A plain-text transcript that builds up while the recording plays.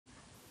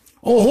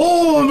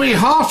Oh, me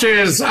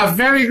hearties, a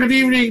very good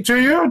evening to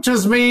you.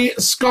 'Tis me,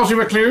 Scottie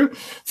McClue,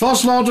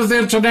 First Lord of the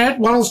Internet,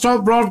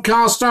 one-stop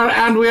broadcaster,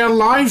 and we are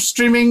live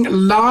streaming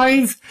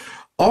live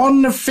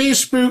on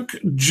Facebook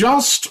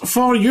just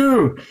for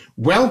you.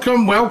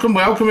 Welcome, welcome,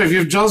 welcome if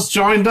you've just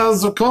joined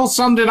us. Of course,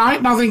 Sunday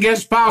night, nothing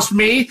gets past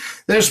me.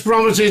 This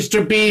promises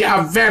to be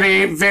a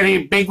very, very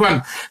big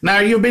one. Now,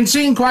 you've been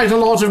seeing quite a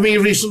lot of me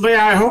recently.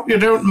 I hope you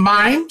don't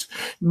mind,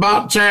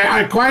 but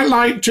I quite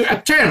like to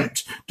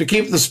attempt to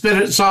keep the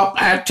spirits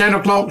up at 10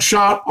 o'clock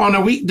sharp on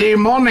a weekday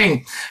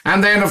morning.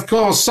 And then, of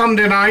course,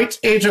 Sunday night,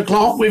 8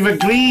 o'clock, we've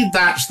agreed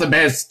that's the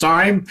best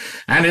time,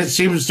 and it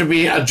seems to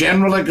be a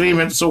general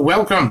agreement, so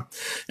welcome.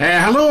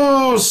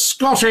 Hello,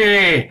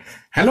 Scottie.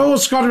 Hello,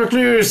 Scottie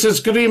McClue,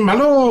 says Kareem.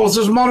 Hello,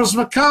 says Maurice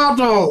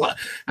McCardle.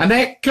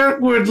 Annette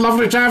Kirkwood,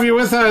 lovely to have you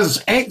with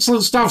us.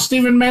 Excellent stuff.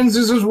 Stephen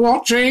Menzies is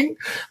watching.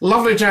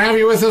 Lovely to have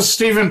you with us,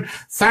 Stephen.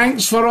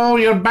 Thanks for all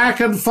your back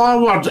and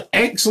forward.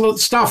 Excellent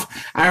stuff.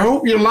 I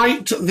hope you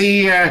liked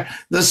the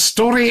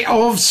story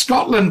of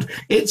Scotland.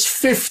 It's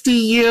 50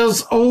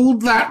 years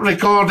old, that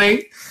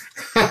recording.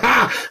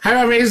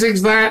 How amazing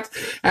is that?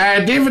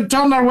 David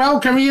Turner,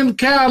 welcome. Ian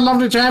Kerr,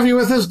 lovely to have you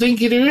with us.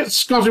 Dinky-Doo, it's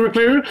Scottie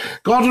McClue.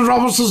 Gordon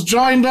Roberts has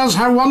joined us.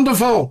 How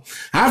wonderful.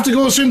 I have to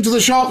go soon to the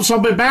shops. I'll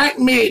be back,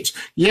 mate.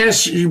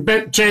 Yes, you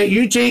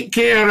take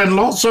care and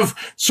lots of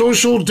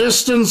social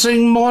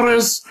distancing,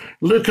 Morris.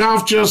 Look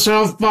after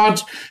yourself,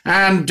 bud,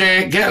 and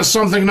get us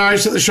something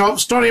nice at the shop.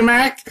 Story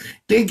Mac,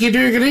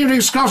 Dinky-Doo, good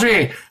evening,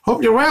 Scottie.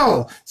 Hope you're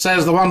well,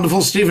 says the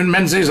wonderful Stephen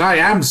Menzies. I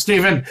am,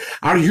 Stephen.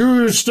 Are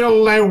you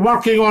still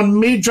working on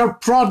major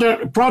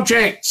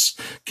projects,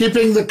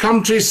 keeping the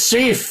country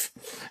safe?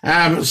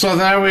 So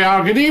there we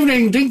are. Good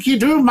evening,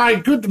 Dinky-Doo, my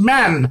good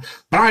man.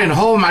 Brian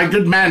Hall, my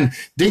good man.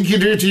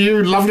 Dinky-Doo to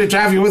you. Lovely to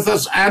have you with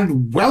us,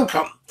 and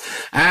welcome.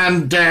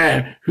 And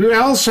who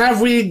else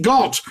have we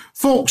got?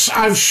 Folks,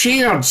 I've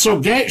shared, so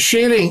get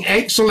sharing.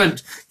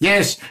 Excellent.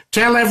 Yes,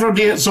 tell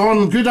everybody it's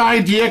on. Good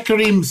idea,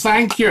 Kareem.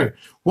 Thank you.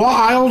 What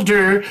I'll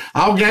do,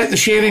 I'll get the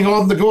sharing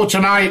on the go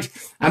tonight.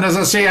 And as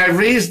I say, I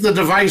raised the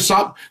device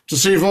up to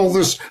save all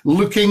this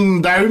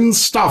looking down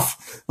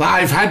stuff that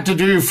I've had to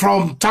do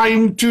from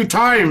time to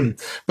time.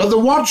 But the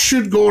word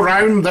should go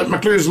round that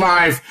McClue's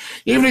live.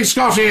 Evening,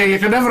 Scottie. You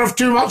can never have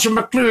too much of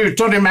McClue.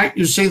 Tony Mac,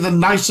 you say the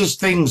nicest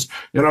things.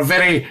 You're a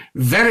very,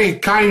 very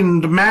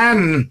kind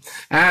man.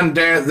 And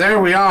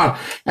there we are.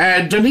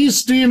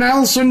 Denise D.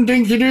 Nelson,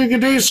 Dinky-Doo,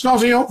 good day,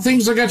 Scottie. Hope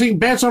things are getting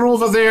better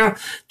over there.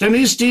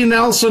 Denise D.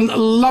 Nelson,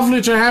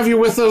 lovely to have you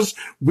with us.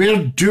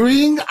 We're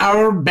doing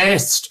our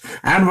best.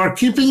 And we're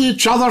keeping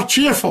each other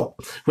cheerful,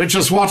 which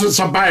is what it's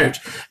about.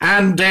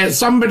 And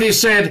somebody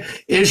said,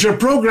 is your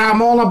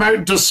program all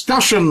about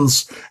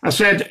discussions? I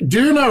said,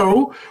 do you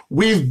know,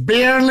 we've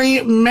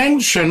barely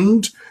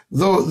mentioned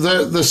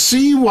the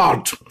C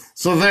word.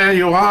 So there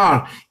you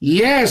are.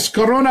 Yes,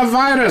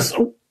 coronavirus.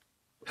 Oh.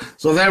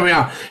 So there we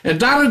are.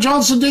 Darren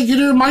Johnson,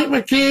 Dinky-Doo, Mike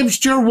McCabe,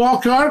 Stuart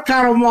Walker,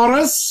 Carol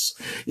Morris.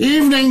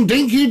 Evening,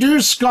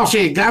 Dinky-Doo,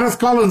 Scottie. Gareth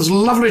Collins,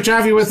 lovely to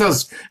have you with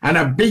us. And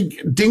a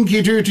big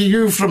Dinky-Doo to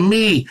you from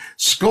me,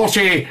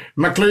 Scottie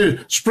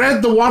McClue.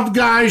 Spread the word,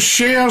 guys.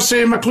 Share,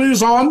 say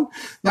McClue's on.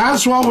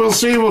 That's what we'll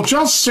say. We'll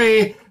just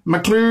say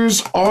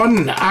McClue's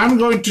on. I'm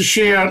going to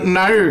share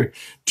now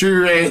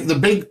to the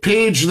big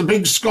page, the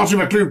big Scottie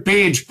McClue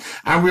page,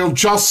 and we'll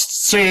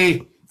just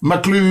say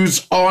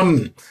McClue's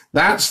on.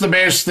 That's the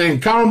best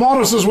thing. Carl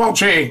Morris is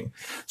watching.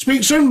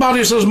 Speak soon,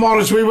 buddy, says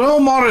Morris. We will,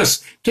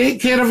 Morris.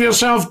 Take care of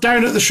yourself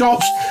down at the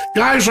shops.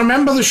 Guys,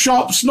 remember the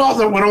shops, not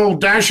that we're all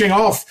dashing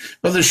off,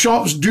 but the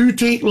shops do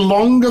take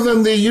longer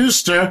than they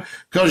used to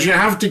because you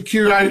have to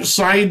queue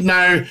outside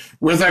now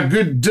with a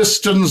good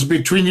distance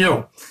between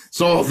you.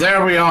 So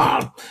there we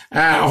are.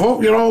 I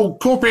hope you're all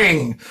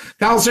coping.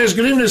 Carl says,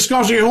 good evening,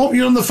 Scottie. I hope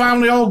you and the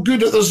family are all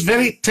good at this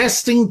very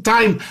testing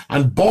time.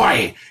 And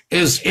boy,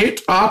 is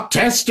it a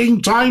testing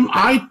time,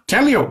 I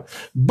tell you.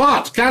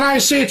 But can I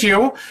say to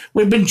you,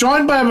 we've been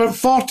joined by about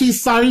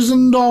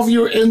 40,000 of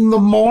you in the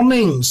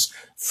mornings.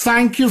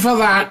 Thank you for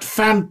that.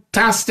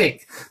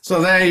 Fantastic.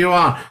 So there you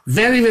are.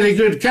 Very, very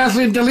good.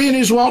 Kathleen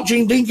Delaney's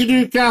watching.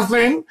 Dinky-Doo,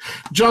 Kathleen.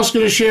 Just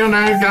going to share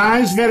now,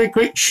 guys. Very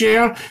quick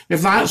share,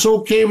 if that's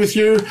okay with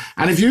you.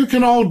 And if you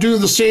can all do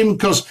the same,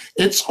 because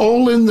it's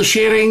all in the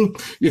sharing.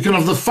 You can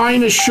have the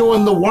finest show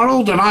in the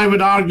world, and I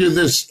would argue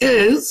this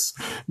is.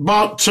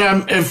 But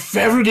if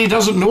everybody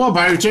doesn't know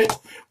about it,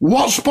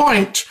 what's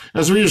point,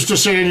 as we used to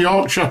say in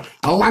Yorkshire,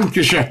 or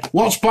Lancashire,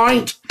 what's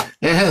point?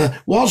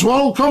 What's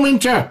world coming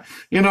to?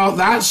 You know,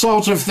 that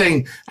sort of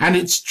thing. And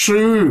it's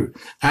true.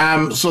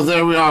 So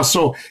there we are.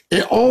 So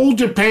it all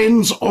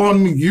depends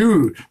on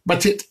you,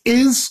 but it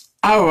is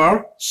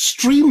our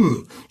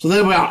stream. So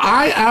there we are.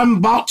 I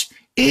am but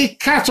a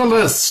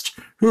catalyst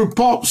who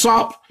pops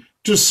up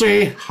to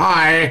say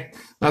hi.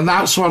 And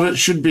that's what it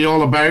should be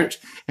all about.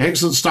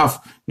 Excellent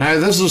stuff. Now,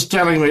 this is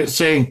telling me, it's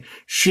saying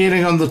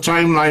sharing on the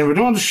timeline. We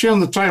don't want to share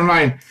on the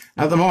timeline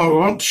at the moment. We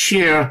want to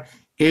share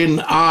in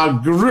our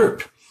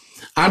group.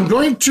 I'm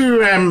going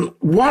to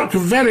work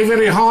very,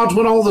 very hard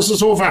when all this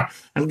is over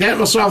and get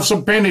myself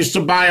some pennies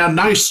to buy a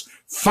nice,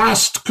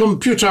 fast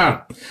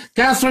computer.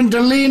 Catherine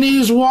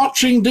Delaney's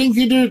watching.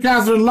 Dinky-Doo,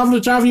 Catherine, lovely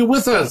to have you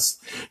with us.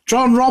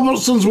 John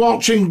Robertson's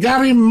watching.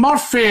 Gary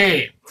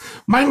Murphy.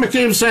 Mike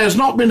McCabe says,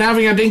 not been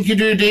having a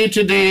Dinky-Doo day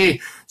today.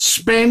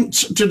 Spent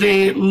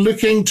today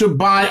looking to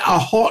buy a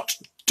hot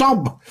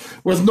tub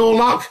with no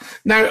luck.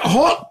 Now,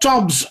 hot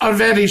tubs are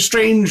very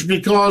strange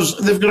because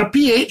they've got a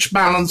pH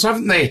balance,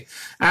 haven't they?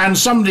 And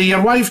somebody,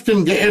 your wife,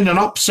 can get in and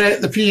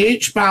upset the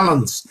pH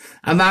balance.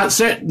 And that's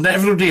it. And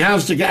everybody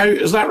has to get out.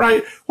 Is that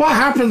right? What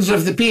happens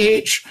if the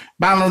pH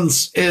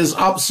balance is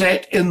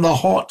upset in the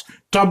hot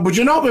tub? Would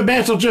you not be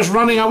better just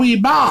running a wee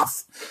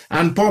bath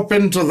and pop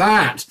into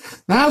that?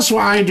 That's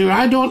what I do.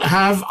 I don't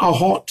have a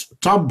hot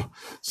tub.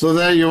 So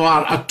there you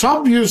are. A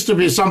tub used to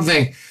be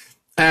something,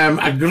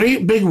 a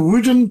great big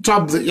wooden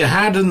tub that you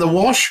had in the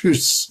wash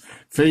house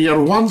for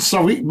your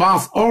once-a-week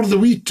bath, or the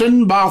wee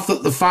tin bath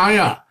at the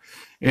fire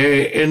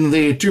in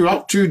the Two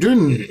Up, Two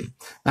Doon.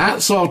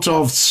 That sort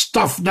of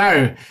stuff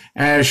now.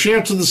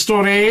 Share to the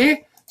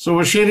story. So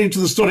we're sharing to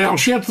the story. I'll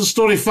share to the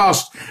story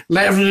first.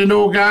 Let everybody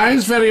know,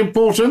 guys. Very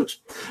important.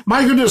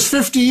 My goodness,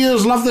 50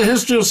 years. Love the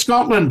history of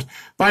Scotland.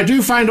 But I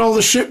do find all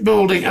the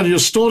shipbuilding and your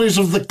stories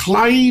of the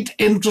Clyde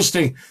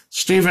interesting.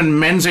 Stephen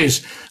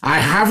Menzies. I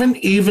haven't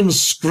even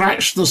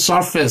scratched the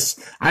surface.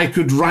 I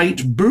could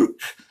write book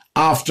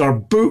after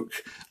book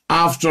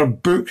after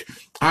book.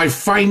 I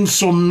find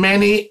so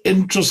many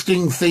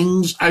interesting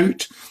things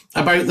out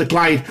about the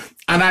Clyde.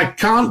 And I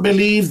can't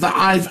believe that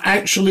I've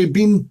actually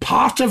been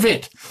part of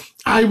it.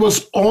 I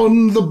was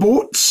on the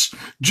boats,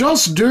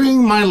 just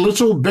doing my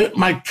little bit,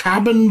 my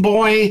cabin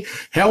boy,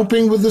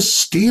 helping with the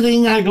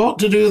steering. I got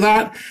to do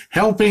that,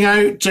 helping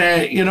out,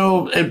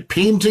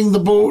 painting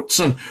the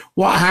boats and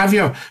what have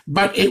you.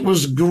 But it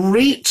was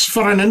great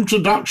for an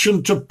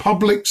introduction to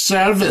public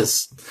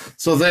service.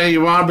 So there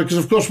you are, because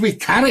of course we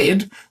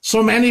carried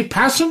so many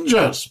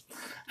passengers.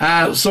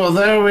 So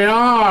there we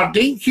are,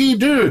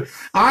 Dinky-Doo.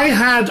 I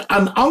had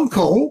an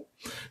uncle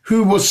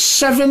who was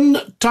 7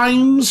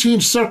 times he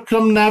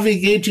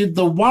circumnavigated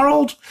the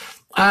world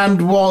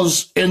and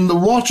was in the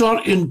water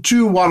in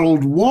 2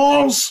 world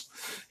wars.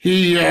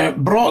 He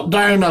brought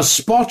down a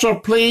spotter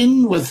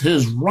plane with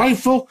his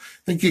rifle.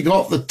 I think he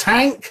got the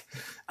tank.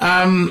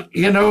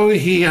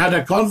 He had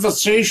a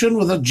conversation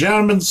with a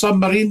German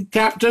submarine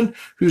captain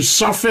who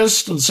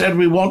surfaced and said,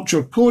 we want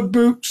your code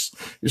books.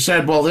 He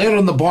said, well, they're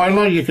in the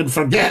boiler. You can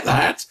forget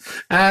that.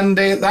 And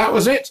that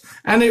was it.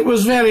 And it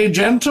was very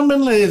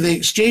gentlemanly, the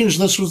exchange.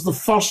 This was the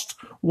First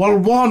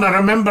World War. And I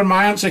remember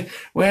my aunt saying,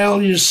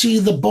 well, you see,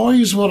 the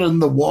boys were in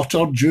the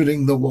water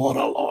during the war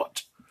a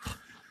lot.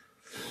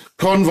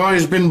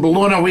 Convoy's been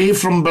blown away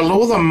from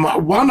below them.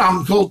 One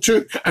uncle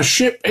took a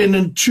ship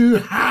in 2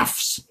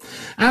 halves.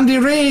 Andy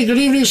Ray, good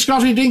evening,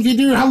 Scottie,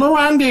 Dinky-Doo. Hello,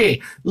 Andy.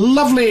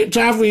 Lovely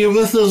to have you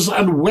with us,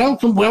 and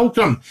welcome,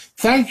 welcome.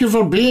 Thank you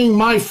for being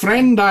my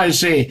friend, I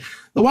say.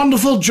 The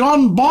wonderful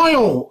John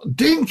Boyle.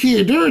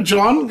 Dinky-Doo,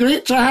 John.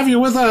 Great to have you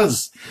with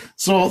us.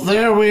 So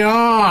there we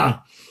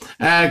are.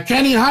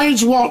 Kenny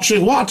Hyde's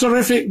watching. What a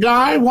terrific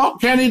guy. What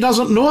Kenny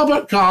doesn't know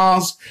about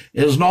cars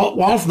is not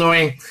worth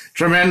knowing.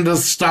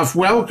 Tremendous stuff.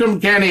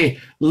 Welcome, Kenny.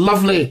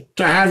 Lovely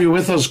to have you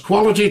with us.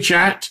 Quality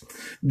chat.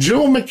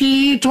 Joe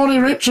McKee, Tony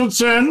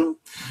Richardson.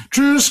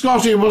 True,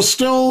 Scottie, we're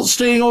still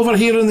staying over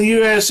here in the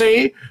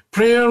USA.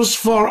 Prayers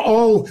for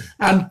all,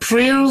 and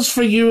prayers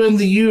for you in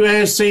the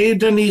USA,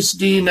 Denise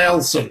D.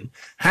 Nelson.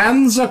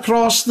 Hands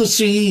across the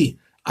sea,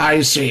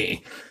 I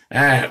say.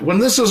 When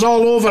this is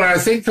all over, I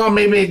think I'll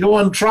maybe go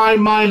and try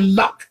my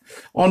luck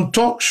on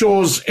talk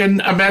shows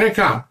in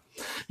America.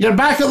 You're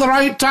back at the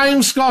right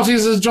time, Scottie,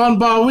 says John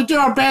Ball. We do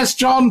our best,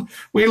 John.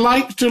 We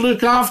like to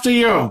look after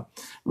you.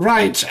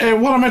 Right,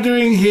 what am I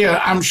doing here?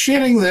 I'm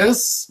sharing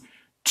this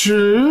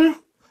to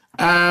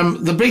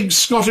the big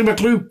Scottie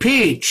McClue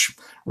page.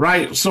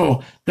 Right,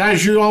 so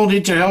guys, you all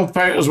need to help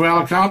out as well.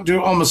 I can't do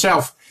it all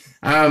myself.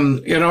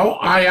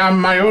 I am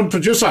my own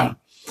producer.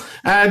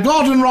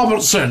 Gordon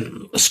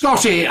Robertson,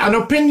 Scottie, an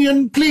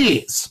opinion,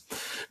 please.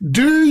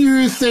 Do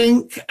you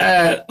think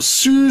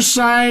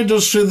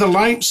suiciders through the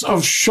likes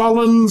of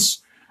Shollands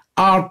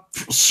are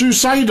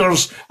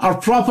suiciders are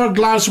proper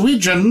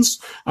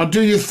Glaswegians, or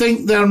do you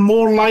think they're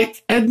more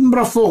like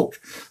Edinburgh folk?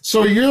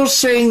 So you're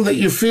saying that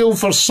you feel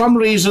for some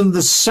reason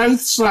the south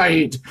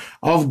side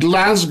of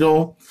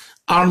Glasgow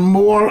are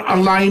more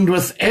aligned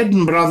with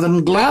Edinburgh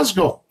than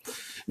Glasgow.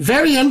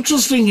 Very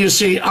interesting, you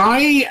see.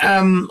 I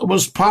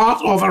was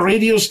part of a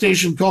radio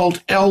station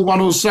called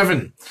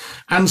L107,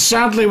 and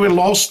sadly we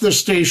lost the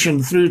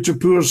station through to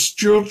poor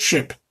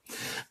stewardship,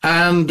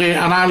 and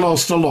I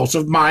lost a lot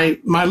of my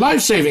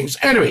life savings.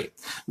 Anyway,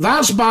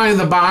 that's by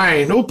the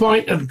by. No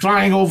point in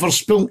crying over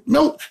spilt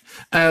milk,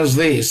 as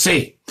they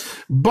say.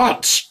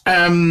 But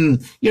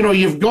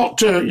you've got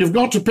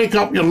to pick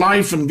up your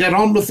life and get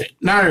on with it.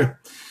 Now,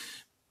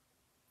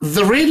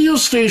 the radio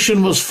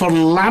station was for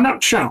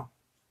Lanarkshire.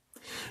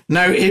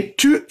 Now, it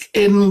took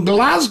in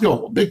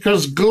Glasgow,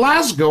 because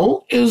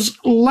Glasgow is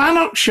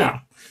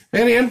Lanarkshire.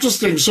 Very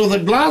interesting. So the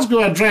Glasgow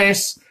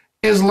address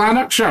is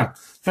Lanarkshire.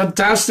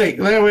 Fantastic.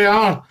 There we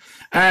are.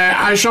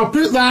 I shall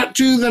put that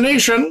to the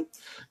nation.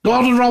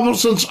 Gordon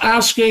Robertson's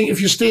asking, if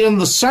you stay on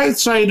the south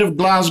side of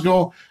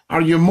Glasgow,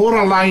 are you more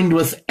aligned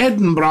with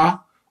Edinburgh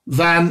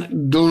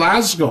than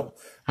Glasgow?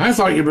 I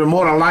thought you'd be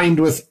more aligned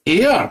with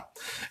Ayr.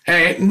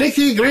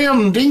 Nicky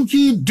Graham,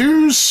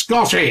 Dinky-Doo,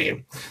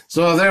 Scottie.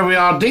 So there we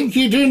are.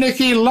 Dinky-Doo,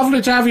 Nicky,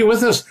 lovely to have you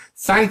with us.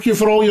 Thank you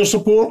for all your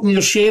support and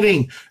your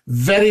sharing.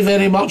 Very,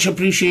 very much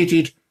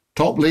appreciated.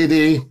 Top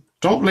lady.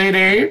 Top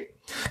lady.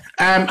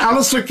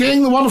 Alistair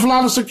King, the wonderful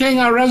Alistair King,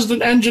 our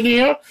resident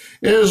engineer,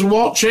 is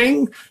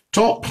watching.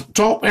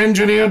 Top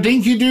engineer,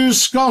 Dinky-Doo,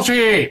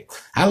 Scottie.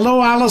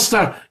 Hello,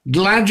 Alistair.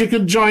 Glad you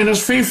could join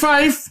us. Fee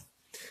five.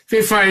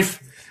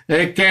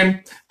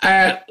 Ken.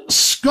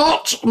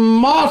 Scott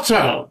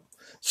Martyr,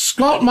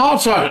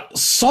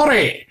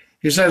 sorry.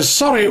 He says,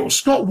 sorry,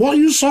 Scott, what are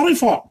you sorry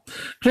for?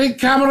 Craig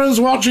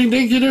Cameron's watching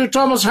Dinky-Doo,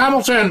 Thomas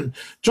Hamilton.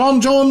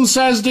 John Jones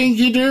says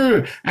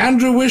Dinky-Doo.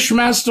 Andrew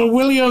Wishmaster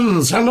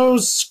Williams, hello,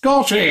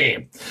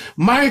 Scottie.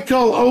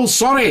 Michael, oh,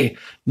 sorry,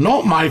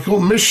 not Michael,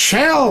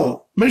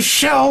 Michelle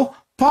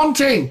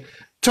Ponting,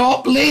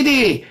 top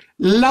lady.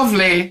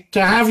 Lovely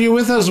to have you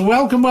with us.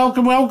 Welcome.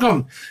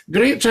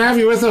 Great to have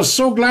you with us.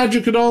 So glad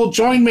you could all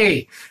join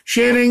me.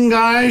 Sharing,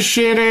 guys,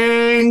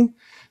 sharing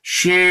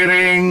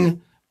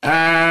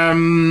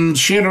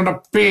a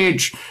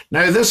page.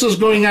 Now, this is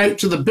going out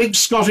to the big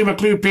Scottie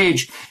McClue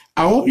page.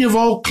 I hope you've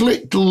all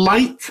clicked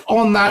like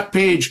on that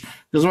page,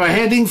 because we're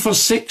heading for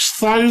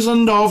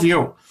 6,000 of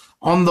you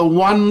on the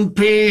one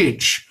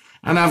page.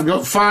 And I've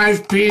got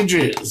 5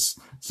 pages.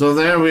 So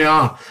there we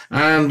are.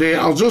 And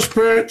I'll just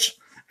put...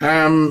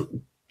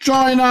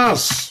 join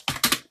us.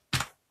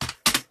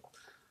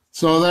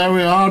 So there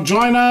we are.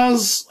 Join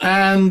us,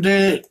 and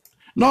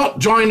not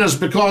join us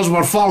because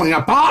we're falling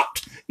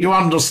apart, you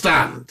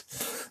understand.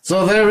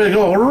 So there we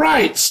go.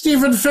 Right,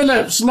 Stephen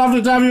Phillips,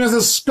 lovely to have you with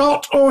us.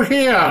 Scott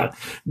O'Hare,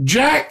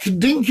 Jack,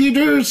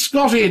 Dinky-Doo,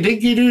 Scottie,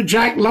 Dinky-Doo,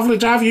 Jack, lovely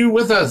to have you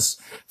with us.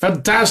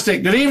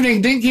 Fantastic. Good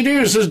evening,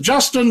 Dinky-Doo, says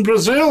Justin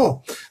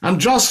Brazil.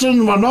 And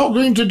Justin, we're not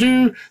going to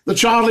do the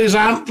Charlie's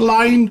Ant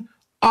line,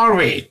 are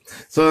we?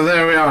 So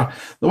there we are.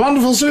 The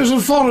wonderful Susan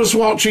Forrest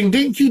watching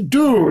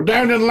Dinky-Doo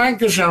down in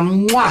Lancashire.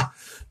 Mwah.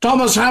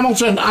 Thomas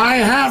Hamilton, I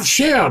have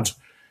shared.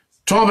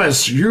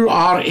 Thomas, you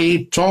are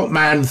a top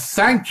man.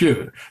 Thank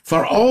you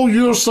for all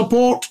your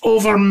support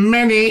over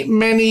many,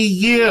 many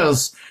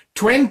years.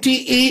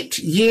 28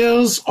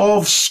 years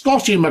of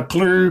Scottie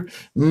McClue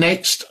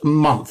next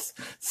month.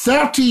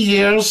 30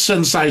 years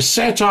since I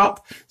set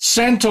up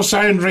Centre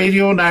Sound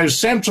Radio, now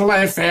Central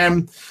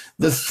FM,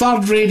 the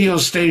 3rd radio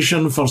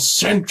station for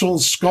Central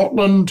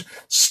Scotland,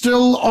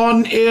 still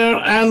on air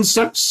and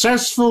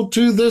successful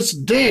to this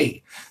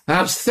day.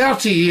 That's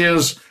 30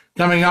 years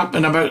coming up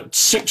in about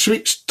 6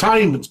 weeks'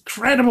 time. It's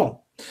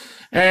incredible.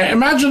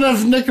 Imagine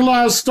if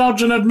Nicola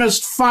Sturgeon had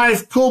missed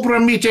 5 Cobra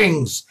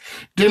meetings,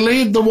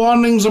 delayed the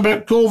warnings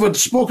about COVID,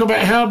 spoke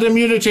about herd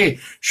immunity,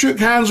 shook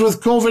hands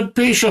with COVID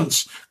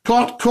patients,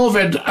 caught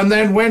COVID, and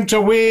then went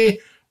away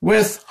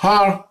with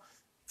her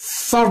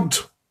third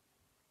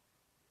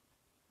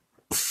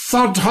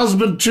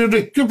husband to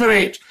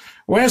recuperate.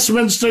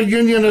 Westminster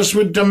Unionists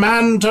would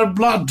demand her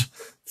blood.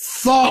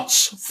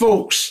 Thoughts,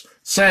 folks,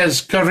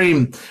 says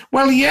Kareem.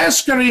 Well,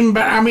 yes, Kareem,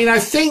 but I mean, I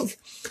think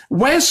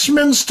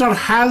Westminster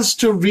has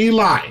to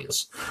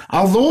realise,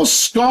 although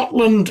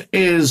Scotland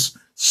is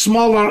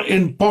smaller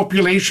in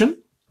population,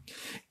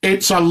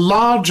 it's a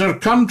larger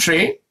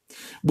country,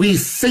 we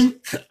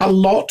think a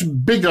lot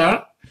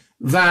bigger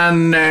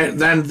than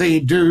they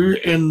do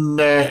in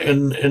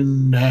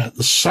the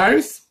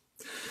south.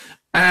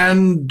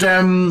 And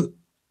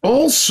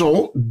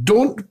also,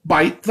 don't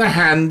bite the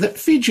hand that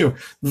feeds you.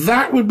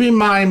 That would be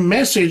my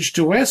message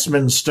to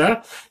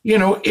Westminster. You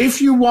know,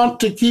 if you want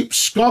to keep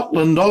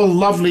Scotland all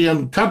lovely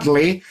and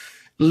cuddly,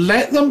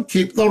 let them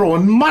keep their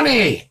own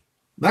money.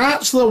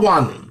 That's the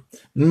one.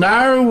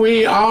 Now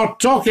we are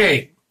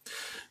talking.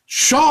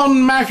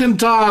 Sean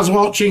McIntyre's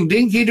watching.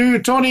 Dinky-Doo,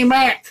 Tony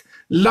Mac.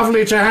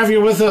 Lovely to have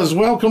you with us.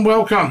 Welcome,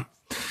 welcome.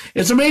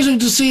 It's amazing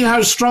to see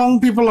how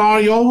strong people are.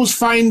 You always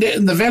find it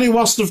in the very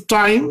worst of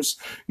times.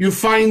 You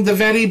find the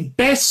very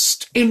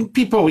best in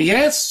people.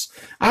 Yes,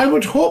 I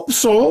would hope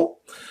so.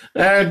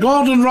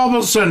 Gordon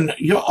Robertson,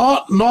 you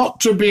ought not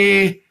to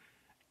be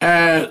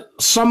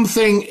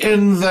something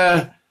in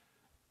the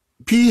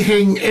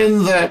peeing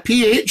in the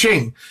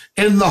phing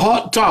in the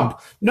hot tub.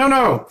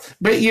 No,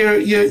 but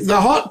the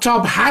hot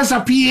tub has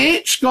a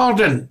pH,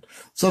 Gordon.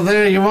 So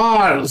there you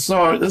are.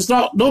 So it's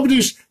not,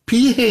 nobody's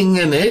peeing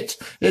in it,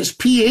 it's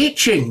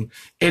pHing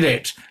in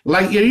it.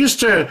 Like you used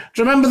to,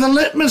 do you remember the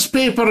litmus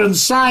paper in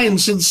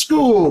science in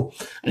school?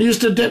 You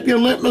used to dip your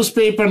litmus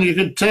paper and you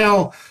could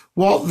tell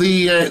what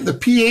the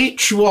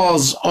pH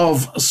was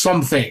of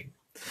something.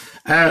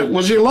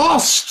 Was he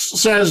lost,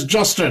 says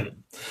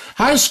Justin.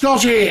 Hi,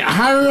 Scottie.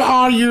 How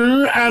are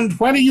you and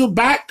when are you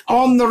back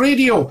on the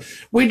radio?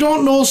 We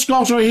don't know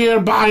Scottie here,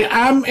 but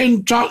I am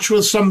in touch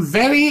with some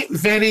very,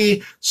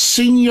 very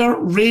senior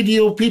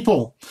radio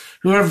people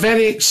who are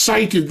very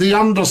excited. They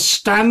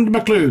understand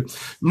McClue.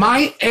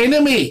 My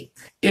enemy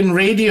in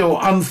radio,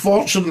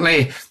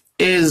 unfortunately,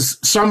 is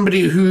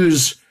somebody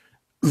who's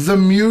the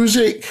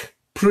music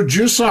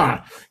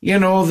producer, you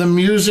know, the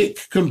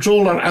music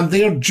controller, and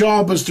their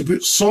job is to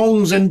put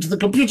songs into the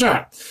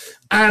computer.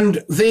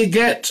 And they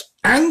get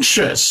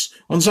anxious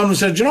when someone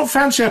says, "Do you not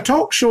fancy a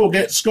talk show?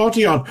 Get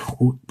Scottie on."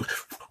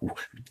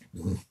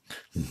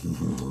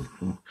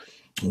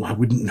 I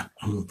wouldn't.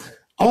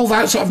 All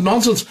that sort of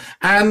nonsense.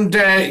 And,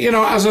 you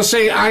know, as I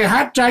say, I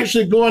had to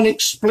actually go and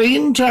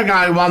explain to a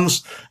guy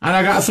once, and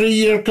I got a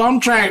 3-year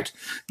contract.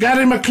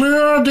 Gary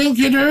McClure,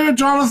 Dinky-Doo,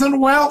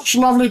 Jonathan Welch,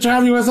 lovely to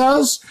have you with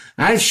us.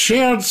 I've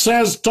shared,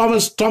 says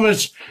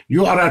Thomas,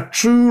 you are a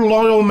true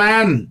loyal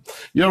man.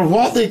 You're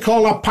what they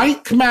call a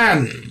pike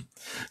man.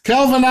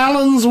 Kelvin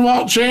Allen's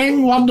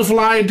watching. Wonderful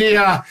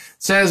idea,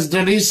 says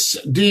Denise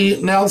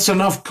D.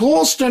 Nelson. Of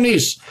course,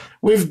 Denise.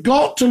 We've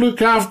got to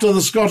look after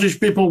the Scottish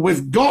people.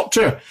 We've got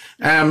to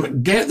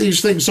get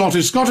these things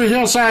sorted. Scottie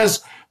here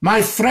says,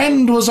 my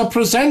friend was a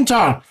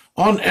presenter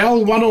on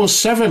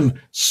L107.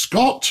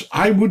 Scott,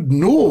 I would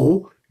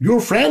know your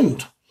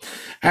friend.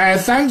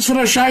 Thanks for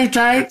a shout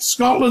out.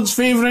 Scotland's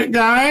favourite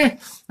guy,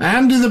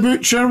 Andy the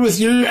Butcher, with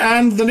you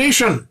and the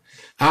nation.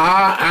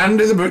 Ah,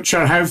 Andy the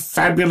Butcher, how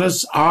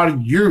fabulous are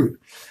you?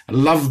 I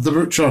love the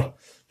Butcher.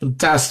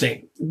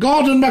 Fantastic.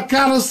 Gordon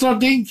McAllister,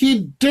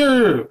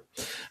 Dinky-Doo.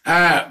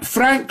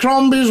 Frank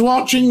Crombie's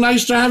watching.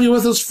 Nice to have you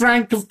with us,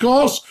 Frank, of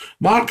course.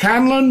 Mark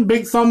Hanlon,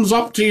 big thumbs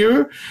up to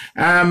you.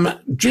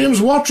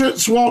 James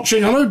Watrett's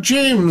watching. Hello,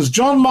 James.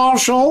 John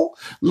Marshall,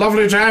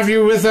 lovely to have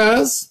you with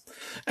us.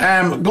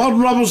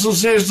 Gordon Robertson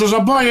says, there's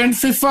a boy in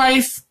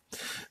Fife.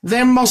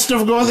 Them must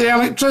have got the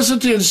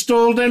electricity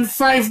installed in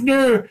Fife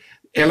new.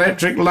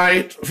 Electric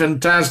light,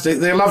 fantastic.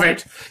 They love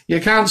it. You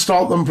can't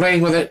stop them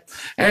playing with it.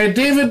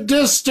 David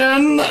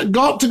Diston,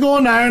 got to go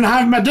now and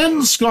have my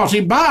din, Scottie.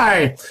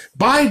 Bye.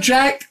 Bye,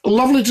 Jack.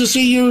 Lovely to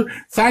see you.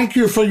 Thank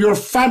you for your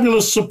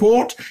fabulous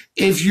support.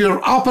 If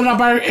you're up and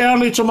about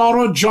early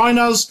tomorrow, join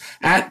us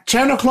at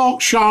 10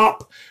 o'clock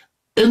sharp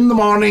in the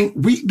morning,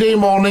 weekday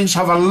mornings.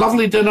 Have a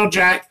lovely dinner,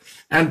 Jack,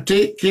 and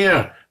take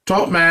care.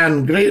 Top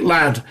man, great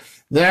lad.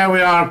 There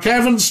we are.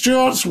 Kevin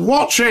Stewart's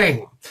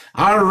watching.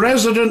 Our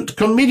resident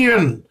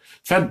comedian,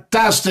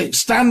 fantastic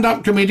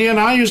stand-up comedian.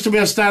 I used to be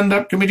a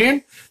stand-up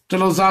comedian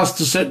till I was asked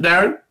to sit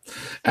down.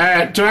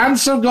 To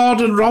answer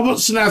Gordon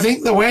Robertson, I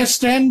think the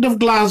West End of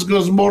Glasgow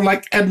is more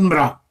like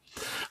Edinburgh.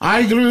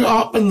 I grew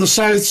up in the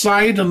South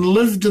Side and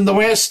lived in the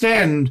West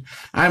End.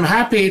 I'm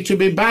happy to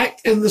be back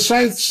in the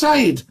South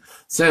Side,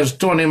 says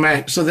Tony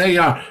Mack. So there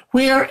you are.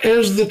 Where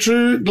is the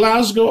true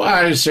Glasgow,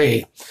 I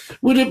say?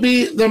 Would it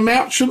be the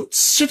Merchant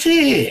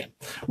City?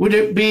 Would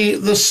it be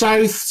the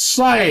South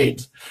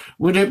Side?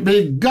 Would it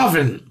be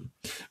Govan?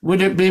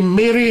 Would it be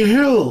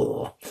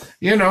Maryhill?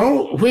 You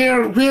know,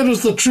 where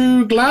is the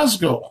true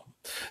Glasgow?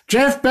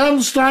 Jeff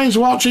Bernstein's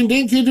watching.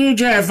 Dinky-Doo,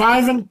 Jeff.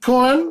 Ivan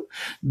Cohen,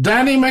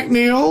 Danny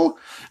McNeil,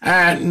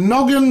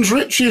 Noggins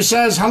Ritchie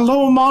says,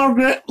 hello,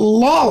 Margaret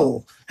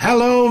Lol.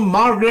 Hello,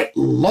 Margaret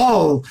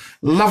Lol.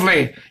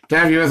 Lovely to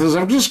have you with us.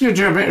 I'm just going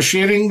to do a bit of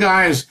sharing,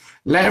 guys.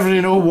 Let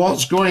everybody know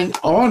what's going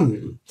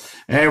on.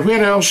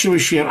 Where else should we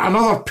share?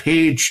 Another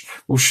page.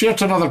 We'll share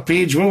to another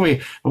page, will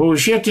we? We'll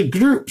share to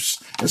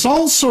groups. It's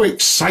all so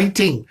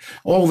exciting,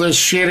 all this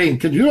sharing.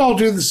 Can you all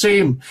do the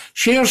same?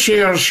 Share,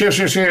 share, share,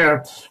 share,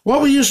 share.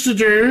 What we used to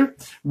do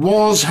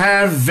was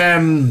have...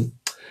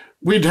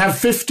 we'd have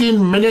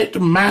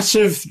 15-minute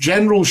massive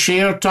general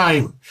share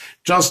time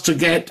just to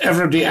get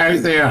everybody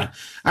out there.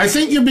 I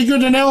think you'd be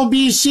good in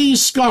LBC,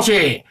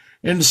 Scottie,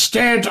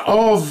 instead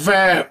of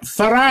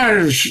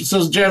Farage,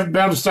 says Jeff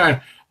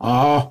Bernstein.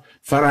 Oh,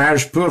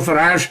 Farage, poor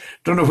Farage.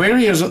 Don't know where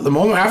he is at the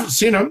moment. I haven't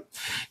seen him.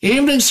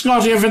 Evening,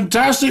 Scottie, a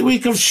fantastic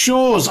week of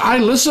shows. I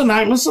listen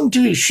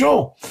to his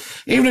show.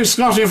 Evening,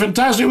 Scottie, a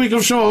fantastic week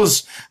of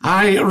shows.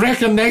 I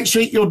reckon next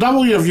week you'll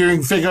double your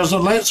viewing figures,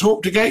 and let's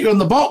hope to get you in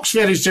the box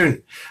very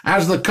soon,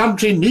 as the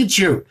country needs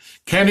you.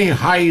 Kenny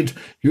Hyde,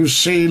 you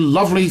say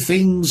lovely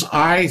things.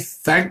 I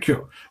thank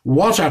you.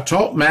 What a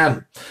top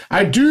man.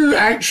 I do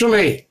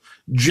actually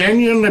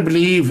genuinely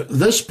believe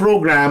this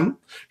programme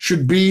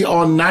should be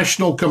on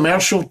national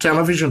commercial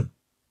television.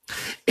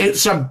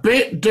 It's a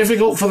bit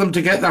difficult for them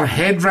to get their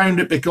head round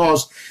it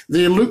because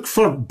they look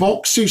for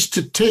boxes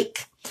to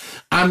tick,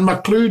 and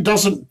McClue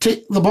doesn't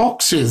tick the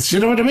boxes. You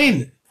know what I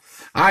mean?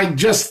 I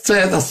just,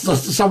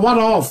 it's a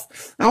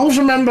one-off. I always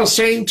remember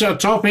saying to a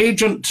top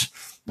agent,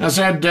 I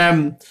said,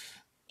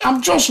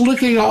 I'm just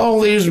looking at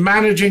all these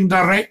managing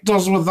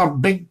directors with their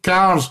big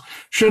cars.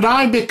 Should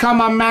I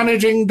become a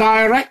managing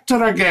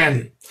director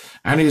again?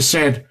 And he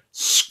said,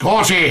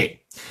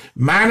 Scottie,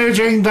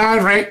 managing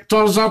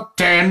directors are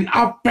 10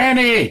 a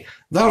penny.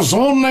 There's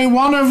only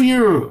one of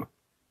you.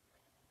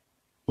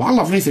 What a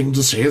lovely thing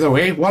to say, though,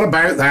 eh? What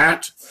about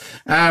that?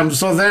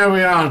 So there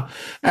we are.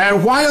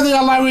 Why are they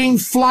allowing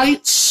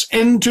flights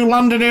into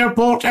London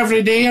Airport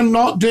every day and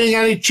not doing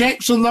any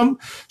checks on them?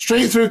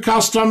 Straight through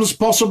customs,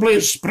 possibly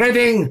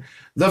spreading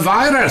the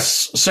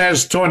virus,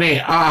 says Tony.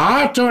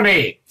 Aha,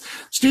 Tony.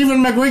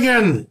 Stephen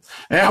McGuigan,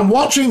 I'm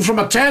watching from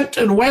a tent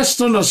in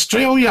Western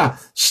Australia.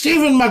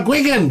 Stephen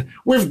McGuigan,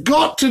 we've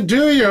got to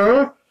do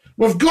you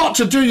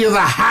the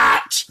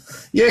hat.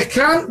 You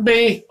can't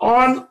be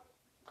on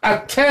a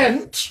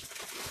tent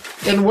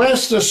in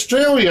West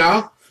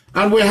Australia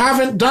and we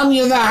haven't done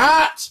you the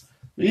hat.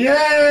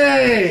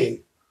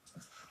 Yay!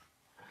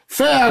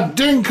 Fair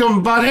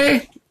dinkum,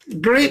 buddy.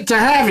 Great to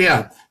have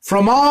you.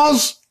 From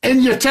Oz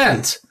in your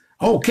tent.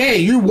 Okay,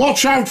 you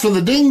watch out for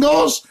the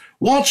dingoes.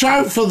 Watch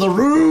out for the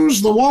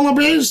roos, the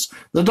wallabies,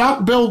 the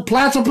duck-billed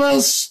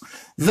platypus,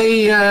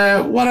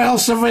 the, what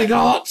else have we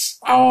got?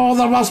 Oh,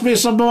 there must be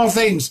some more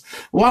things.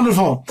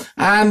 Wonderful.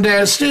 And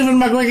Stephen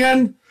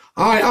McGuigan,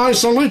 I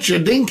salute you,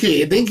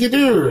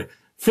 Dinky-Doo.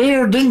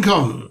 Fair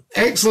dinkum.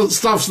 Excellent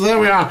stuff. So there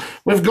we are.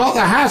 We've got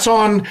the hat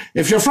on.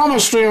 If you're from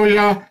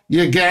Australia,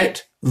 you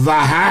get the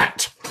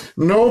hat.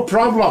 No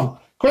problem.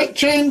 Quick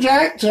change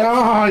act.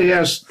 Oh,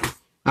 yes.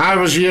 I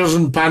was years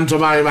in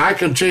pantomime. I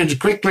can change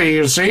quickly,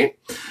 you see.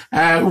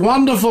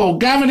 Wonderful.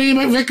 Gavin E.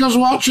 McVicker's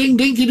watching.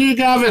 Dinky-Doo,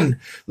 Gavin.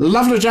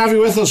 Lovely to have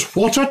you with us.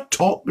 What a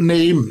top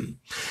name.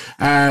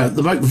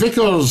 The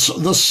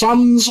McVickers, the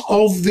Sons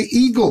of the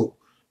Eagle.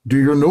 Do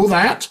you know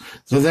that?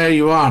 So there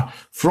you are.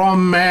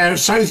 From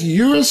South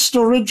Uist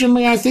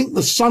originally, I think,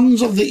 the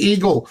Sons of the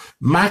Eagle,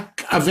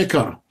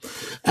 McVicker.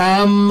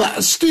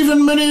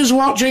 Stephen Minnie's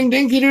watching.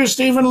 Dinky-Doo,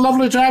 Stephen,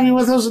 lovely to have you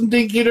with us, and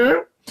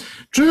Dinky-Doo.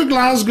 True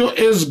Glasgow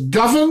is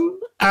Govan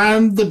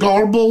and the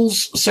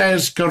Gorbles,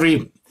 says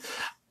Kareem.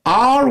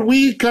 Are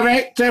we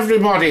correct,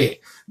 everybody?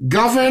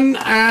 Govan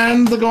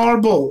and the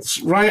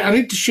Gorbles. Right, I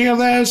need to share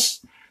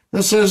this.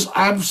 This is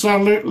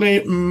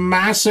absolutely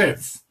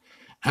massive.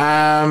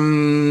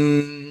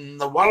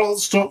 The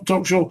world's top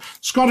talk show.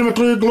 Scottie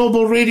McClue,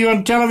 global radio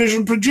and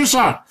television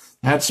producer.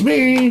 That's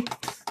me.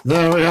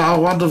 There we are.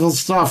 Wonderful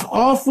stuff.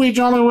 Off we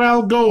jolly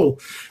well go.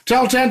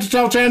 Tell 10 to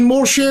tell 10.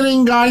 More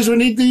sharing, guys. We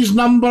need these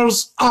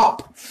numbers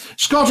up.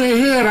 Scottie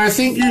here, I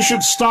think you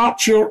should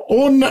start your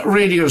own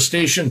radio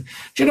station.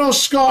 Do you know,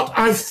 Scott,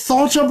 I've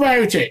thought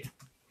about it.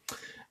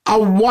 A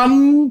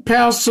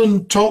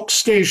one-person talk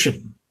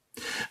station.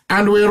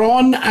 And we're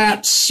on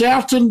at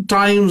certain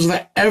times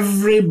that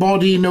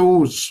everybody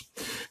knows.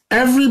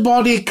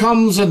 Everybody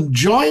comes and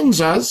joins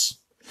us,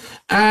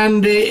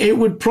 and it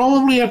would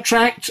probably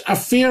attract a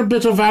fair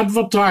bit of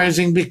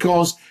advertising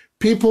because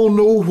people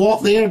know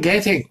what they're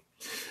getting.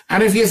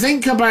 And if you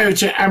think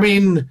about it, I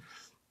mean,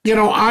 you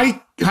know,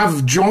 I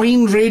have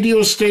joined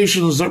radio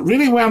stations that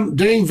really weren't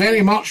doing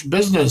very much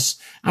business,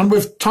 and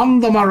we've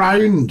turned them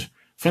around.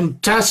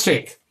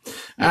 Fantastic.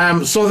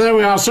 So there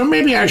we are. So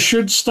maybe I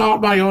should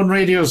start my own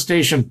radio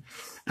station.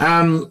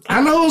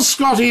 Hello,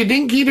 Scottie,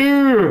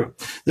 Dinky-Doo.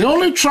 The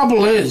only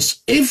trouble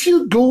is, if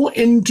you go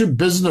into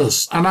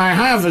business, and I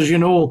have, as you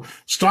know,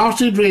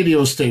 started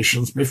radio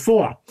stations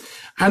before,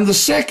 and the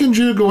second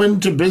you go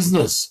into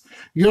business,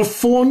 your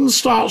phone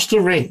starts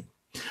to ring,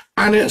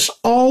 and it's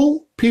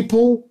all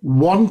people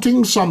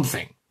wanting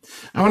something.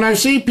 And when I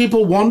say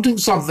people wanting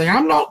something,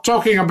 I'm not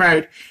talking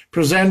about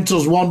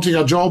presenters wanting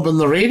a job in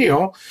the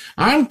radio.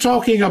 I'm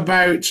talking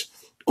about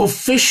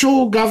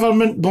official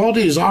government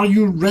bodies. Are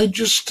you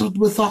registered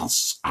with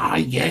us? Ah,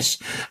 yes.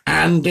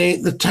 And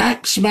the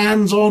tax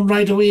man's on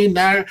right away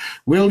now.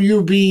 Will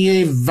you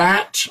be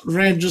VAT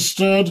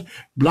registered?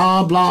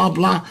 Blah, blah,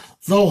 blah.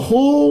 The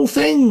whole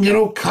thing, you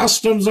know,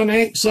 customs and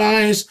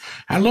excise.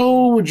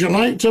 Hello, would you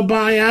like to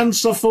buy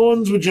answer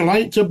phones? Would you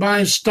like to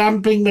buy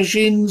stamping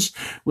machines?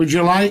 Would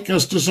you like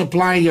us to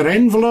supply your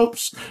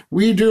envelopes?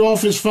 We do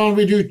office furniture,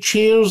 we do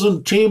chairs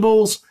and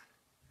tables.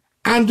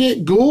 And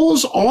it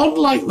goes on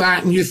like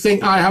that, and you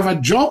think, I have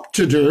a job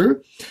to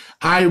do.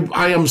 I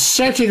am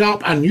setting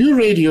up a new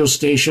radio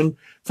station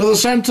for the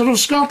centre of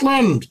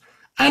Scotland.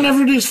 And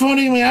everybody's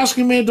phoning me,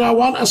 asking me, do I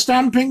want a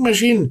stamping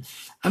machine?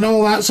 And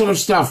all that sort of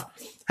stuff.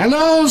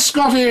 Hello,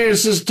 Scottie,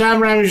 this is Tam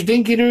Ramish,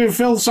 Dinky-Doo,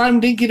 Phil Simon,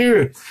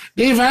 Dinky-Doo,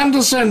 Dave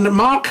Anderson,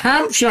 Mark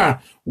Hampshire,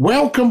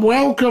 welcome,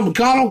 welcome,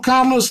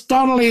 Carlos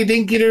Donnelly,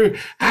 Dinky-Doo,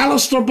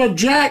 Alistair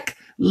Bajak,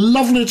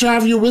 lovely to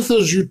have you with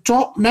us, you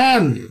top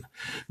man.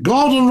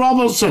 Gordon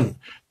Robertson,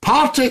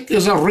 Partick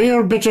is a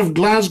rare bit of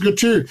Glasgow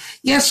too.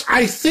 Yes,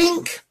 I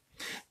think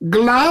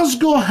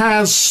Glasgow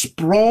has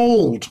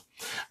sprawled,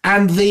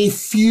 and they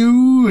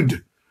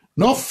feud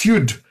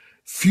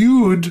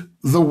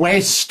the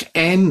West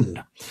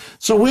End.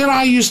 So where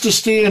I used to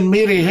stay in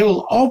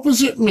Maryhill,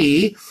 opposite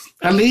me,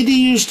 a lady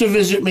used to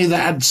visit me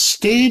that had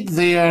stayed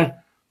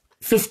there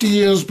 50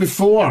 years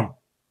before.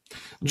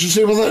 And you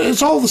say, well,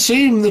 it's all the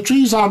same. The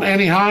trees aren't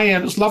any higher,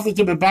 and it's lovely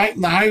to be back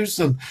in the house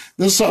and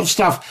this sort of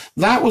stuff.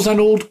 That was an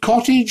old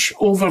cottage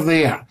over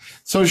there.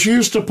 So she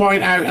used to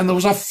point out, and there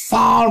was a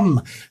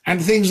farm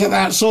and things like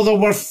that. So there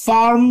were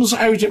farms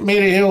out at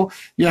Maryhill.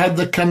 You had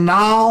the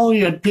canal,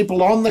 you had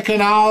people on the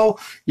canal,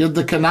 you had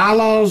the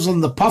canalers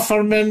and the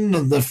puffermen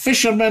and the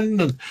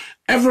fishermen and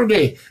every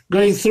day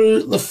going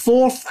through the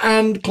Forth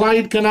and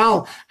Clyde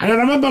Canal. And I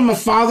remember my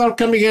father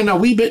coming in a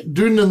wee bit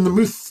down in the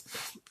Mouth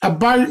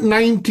about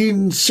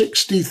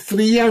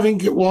 1963, I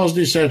think it was, and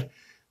he said,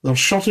 they're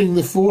shutting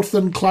the Forth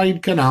and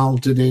Clyde Canal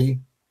today.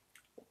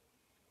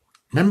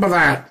 Remember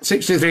that,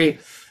 63.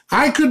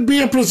 I could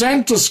be a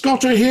presenter,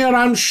 Scottie here,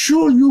 I'm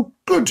sure you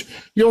could.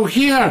 You'll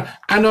hear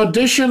an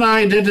audition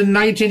I did in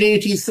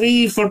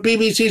 1983 for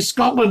BBC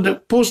Scotland. I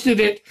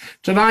posted it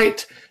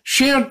tonight.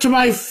 Shared to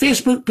my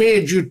Facebook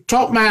page, you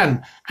top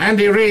man.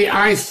 Andy Ray,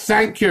 I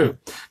thank you.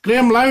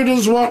 Graham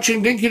Loudon's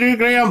watching. Dinky-Doo,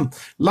 Graham.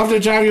 Lovely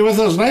to have you with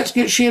us. Let's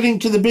get sharing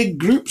to the big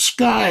groups,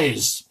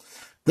 guys.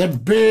 The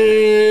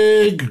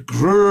big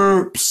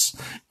groups.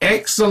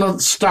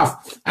 Excellent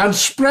stuff. And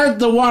spread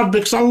the word,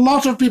 because a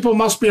lot of people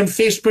must be on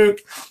Facebook.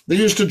 They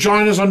used to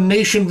join us on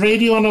Nation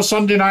Radio on a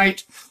Sunday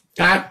night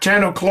at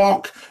 10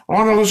 o'clock,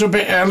 on a little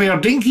bit earlier.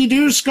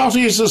 Dinky-Doo,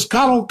 Scottie, says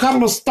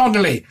Carlos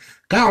Donnelly.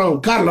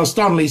 Carlos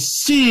Donnelly,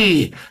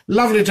 C.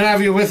 Lovely to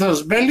have you with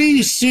us.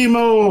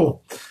 Bellissimo.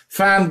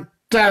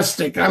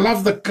 Fantastic. I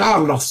love the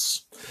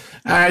Carlos.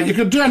 You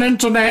could do an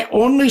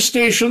internet-only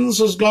station,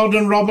 says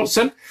Gordon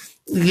Robertson.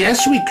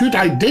 Yes, we could.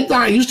 I did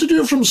that. I used to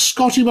do it from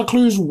Scottie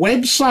McClue's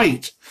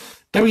website,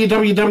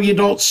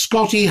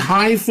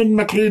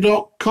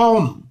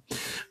 www.scottie-mcclue.com.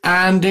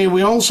 And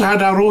we also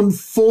had our own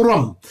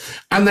forum.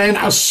 And then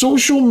as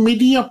social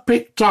media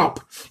picked up,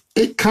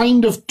 it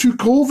kind of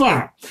took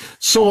over.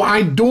 So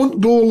I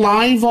don't go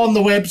live on the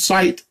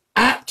website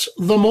at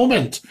the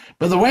moment.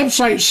 But the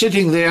website's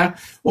sitting there.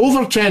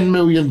 Over 10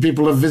 million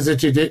people have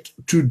visited it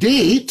to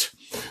date.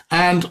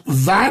 And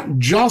that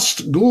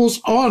just goes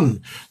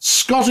on.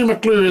 Scottie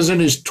McClue is in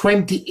his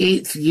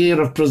 28th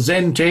year of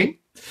presenting.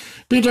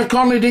 Peter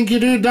Conley,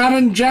 Dinky-Doo,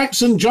 Darren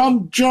Jackson,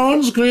 John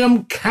Jones,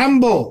 Graham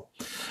Campbell.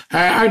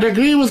 I'd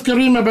agree with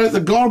Kareem about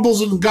the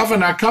Gorbals and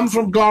Govan. I come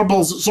from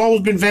Gorbals. It's always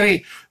been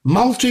very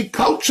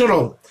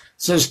multicultural,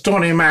 says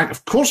Tony Mack.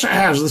 Of course it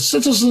has. The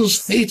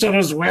Citizens Theatre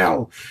as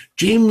well.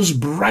 James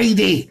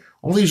Bridie.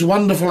 All these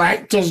wonderful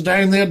actors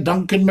down there.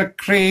 Duncan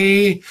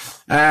McCrae,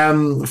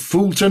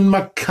 Fulton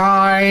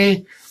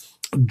Mackay,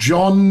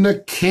 John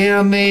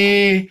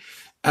Kearney,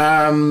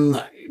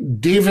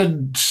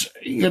 David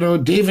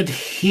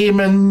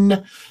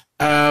Heyman.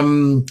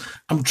 I'm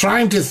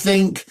trying to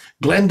think.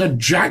 Glenda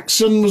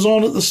Jackson was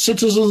on at the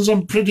Citizens,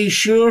 I'm pretty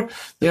sure.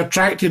 They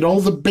attracted all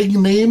the big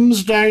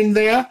names down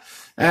there.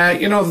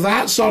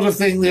 That sort of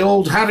thing. The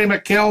old Harry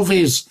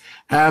McKelvey's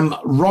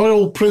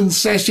Royal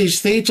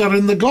Princesses Theatre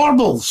in the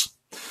Gorbals.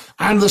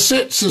 And the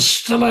Sits is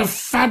still a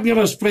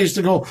fabulous place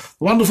to go. The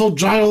wonderful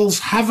Giles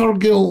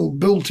Havergill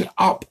built it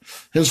up.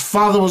 His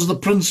father was the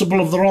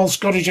principal of the Royal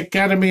Scottish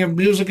Academy of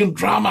Music and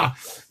Drama.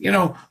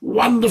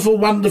 Wonderful,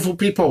 wonderful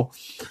people.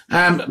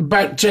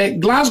 But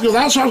Glasgow,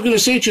 that's what I was going to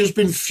say to you, has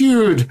been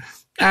feud.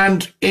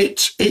 And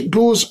it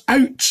goes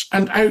out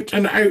and out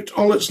and out,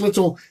 all its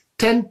little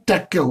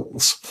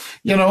tentacles,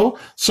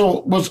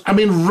 So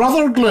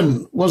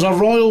Rutherglen was a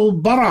royal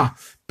borough.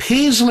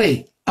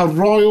 Paisley, a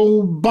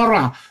royal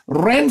borough.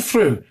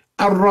 Renfrew,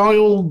 a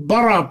royal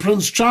borough.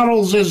 Prince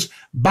Charles is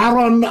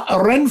Baron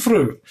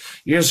Renfrew.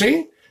 You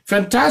see?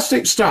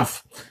 Fantastic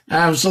stuff.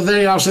 So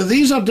there you are. So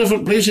these are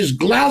different places.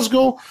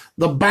 Glasgow,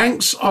 the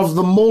banks of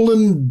the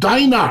Molan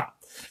Diner.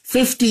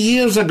 50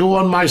 years ago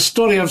on my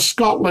Story of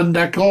Scotland,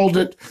 I called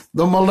it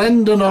the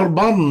Molendener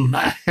Burn.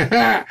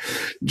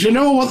 Do you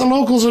know what the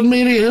locals in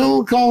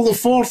Maryhill call the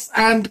Forth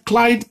and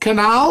Clyde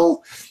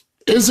Canal?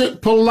 Is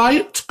it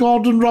polite,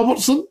 Gordon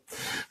Robertson?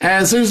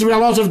 Seems to be a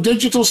lot of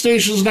digital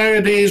stations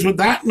nowadays. Would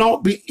that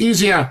not be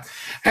easier?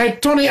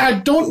 Tony, I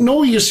don't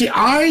know. You see,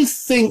 I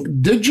think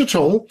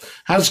digital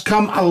has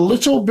come a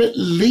little bit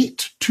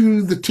late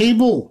to the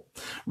table,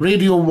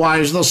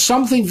 radio-wise. There's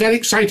something very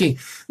exciting.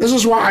 This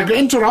is what I got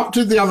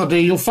interrupted the other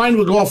day. You'll find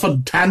we go off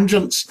on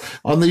tangents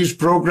on these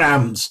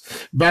programs.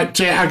 But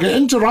I got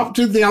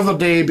interrupted the other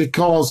day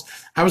because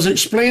I was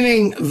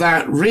explaining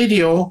that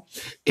radio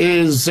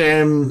is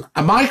a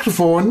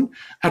microphone,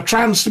 a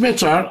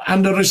transmitter,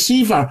 and a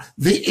receiver.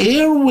 The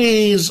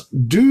airways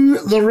do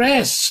the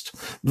rest.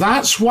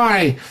 That's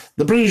why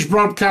the British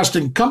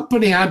Broadcasting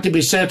Company had to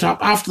be set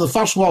up after the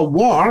First World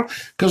War,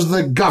 because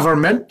the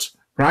government,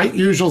 right,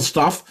 usual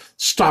stuff,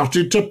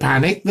 started to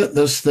panic that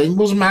this thing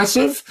was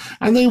massive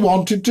and they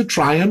wanted to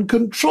try and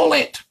control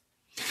it.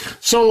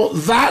 So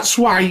that's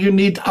why you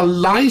need a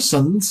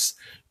license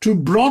to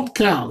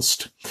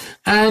broadcast.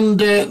 And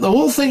the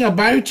whole thing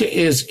about it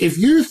is, if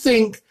you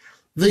think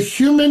the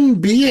human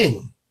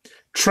being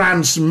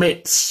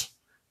transmits,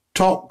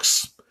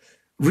 talks,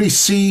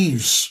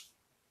 receives,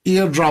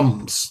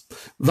 eardrums,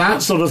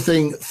 that sort of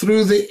thing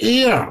through the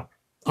air,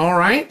 all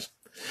right?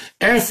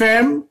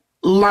 FM,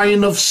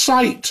 line of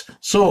sight.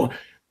 So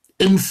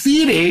in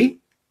theory,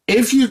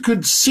 if you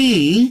could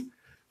see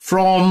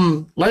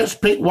from, let's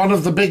pick one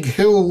of the big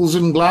hills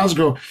in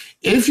Glasgow,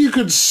 if you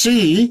could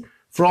see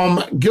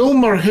from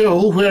Gilmer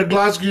Hill, where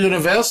Glasgow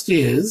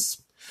University is,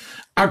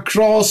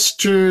 across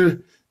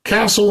to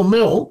Castle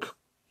Milk,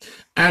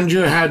 and you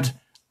had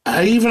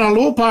even a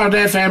low-powered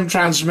FM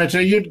transmitter,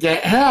 you'd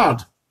get heard.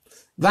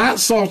 That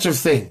sort of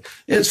thing.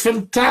 It's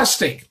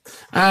fantastic.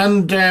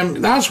 And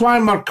that's why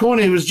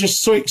Marconi was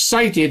just so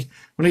excited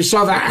when he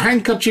saw that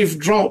handkerchief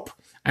drop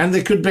and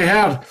they could be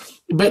heard.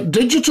 But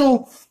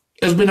digital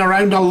has been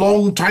around a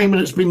long time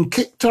and it's been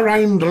kicked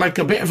around like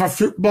a bit of a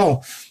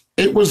football.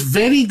 It was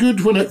very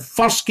good when it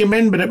first came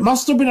in, but it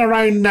must have been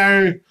around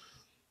now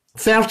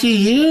 30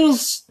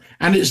 years,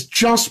 and it's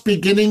just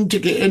beginning to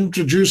get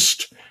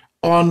introduced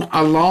on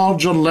a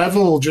larger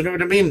level. Do you know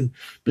what I mean?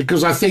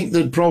 Because I think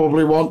they'd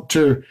probably want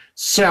to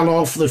sell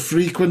off the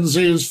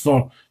frequencies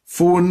for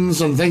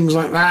phones and things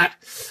like that.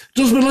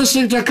 Just been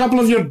listening to a couple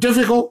of your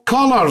difficult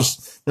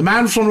callers. The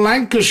man from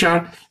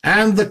Lancashire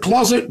and the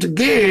closet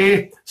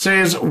gay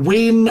says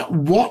Wayne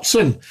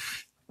Watson.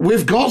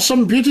 We've got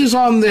some beauties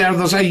on there.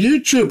 There's a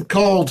YouTube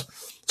called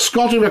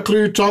Scottie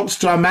McClue Talks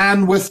to a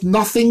Man with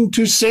Nothing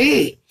to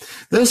Say.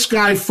 This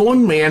guy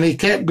phoned me and he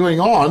kept going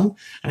on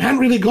and hadn't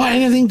really got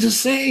anything to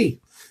say.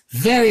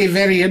 Very,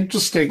 very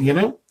interesting, you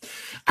know.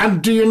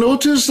 And do you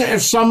notice that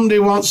if somebody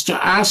wants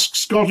to ask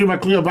Scottie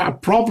McClue about a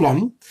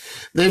problem,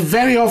 they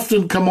very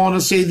often come on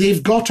and say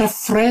they've got a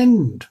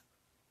friend.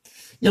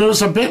 You know,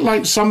 it's a bit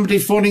like somebody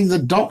phoning the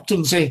doctor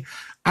and saying,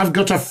 I've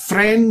got a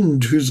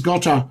friend who's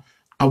got a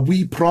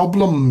wee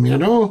problem, you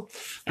know,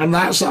 and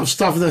that sort of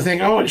stuff. They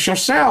think, oh, it's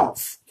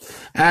yourself.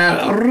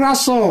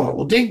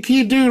 Russell,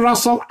 Dinky-Doo,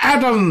 Russell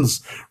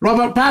Adams,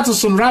 Robert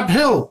Patterson, Rap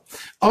Hill,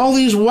 all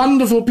these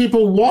wonderful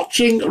people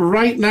watching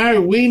right now,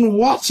 Wayne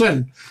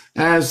Watson.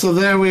 So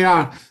there we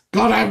are.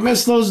 God, I've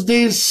missed those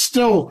days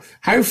still.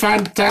 How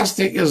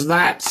fantastic is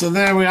that? So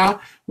there we are.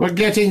 We're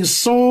getting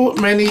so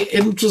many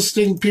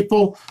interesting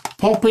people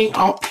popping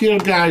up here,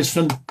 guys.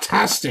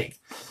 Fantastic.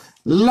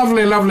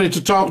 Lovely, lovely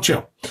to talk to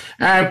you.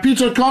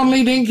 Peter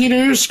Conley,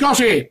 Dinky-Doo,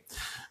 Scotty.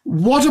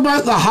 What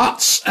about the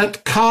huts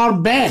at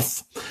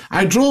Carbeth?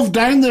 I drove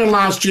down there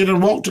last year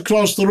and walked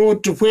across the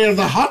road to where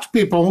the hut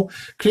people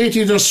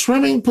created a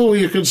swimming pool.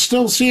 You can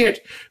still see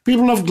it.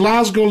 People of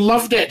Glasgow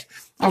loved it.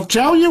 I'll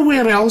tell you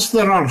where else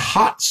there are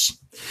huts.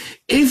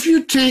 If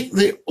you take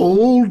the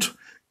old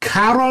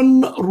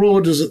Carron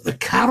Road, is it the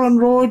Carron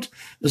Road?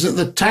 Is it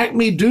the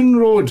Tackme-Doon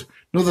Road?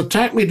 No, the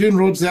Tackme-Doon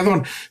Road's the other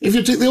one. If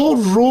you take the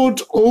old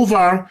road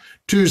over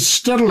to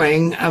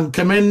Stirling and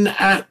come in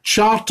at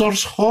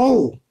Charters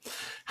Hall,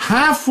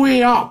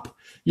 halfway up,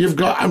 you've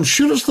got, I'm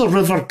sure it's the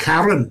River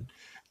Carron,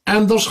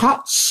 and there's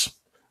huts.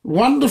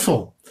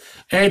 Wonderful.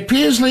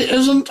 Paisley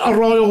isn't a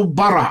royal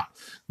borough.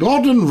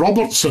 Gordon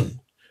Robertson,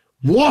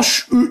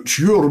 wash out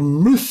your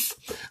mouth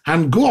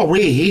and go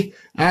away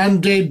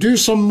and do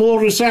some more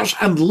research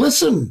and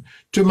listen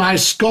to my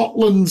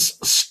Scotland's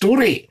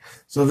story.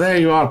 So there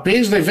you are.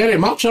 Paisley, very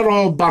much a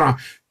royal borough.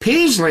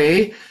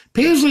 Paisley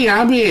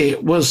Abbey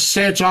was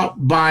set up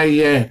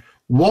by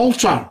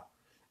Walter,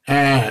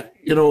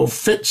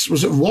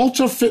 was it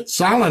Walter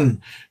Fitzallen,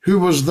 who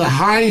was the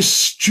High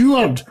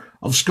Steward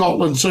of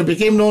Scotland, so he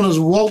became known as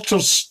Walter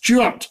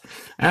Stewart,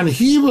 and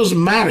he was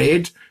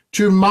married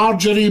to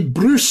Marjorie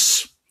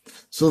Bruce.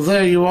 So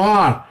there you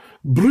are.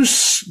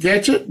 Bruce,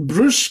 get it?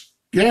 Bruce,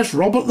 yes,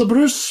 Robert the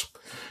Bruce.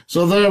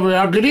 So there we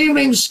are. Good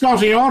evening,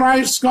 Scotty. All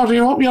right, Scotty,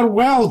 hope you're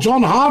well.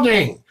 John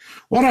Harding.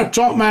 What a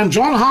top man.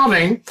 John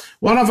Harding,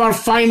 one of our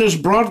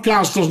finest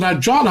broadcasters. Now,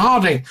 John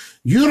Harding,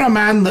 you're a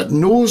man that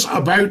knows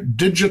about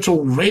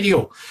digital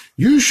radio.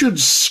 You should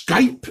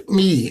Skype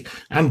me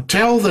and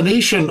tell the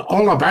nation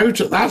all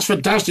about it. That's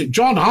fantastic.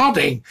 John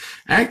Harding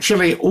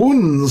actually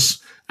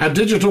owns a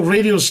digital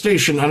radio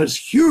station, and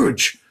it's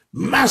huge,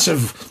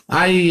 massive.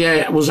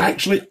 I was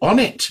actually on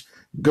it.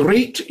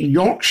 Great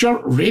Yorkshire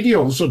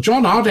Radio. So,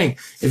 John Harding,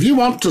 if you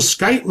want to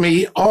Skype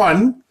me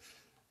on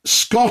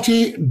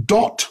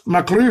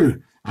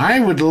Scottie.McClue, I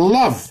would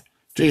love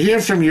to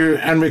hear from you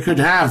and we could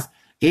have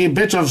a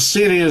bit of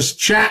serious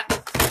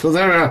chat. So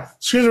there are,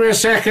 excuse me a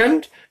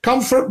second,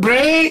 comfort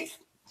break.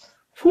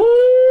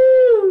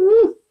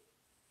 Woo!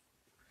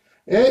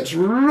 It's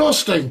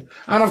roasting.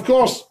 And of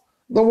course,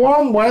 the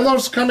warm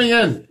weather's coming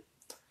in.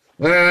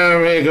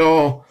 There we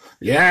go.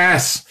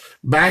 Yes,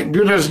 back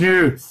good as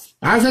new.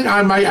 I think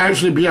I might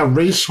actually be a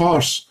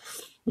racehorse.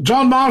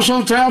 John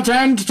Marshall, tell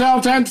 10 to tell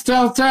 10 to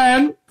tell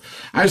 10.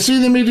 I see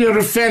the media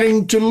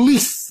referring to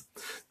Leith,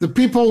 the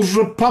People's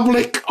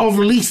Republic of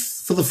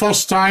Leith, for the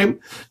first time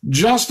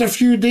just a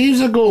few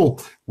days ago.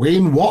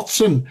 Wayne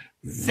Watson,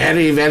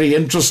 very, very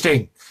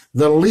interesting.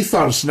 The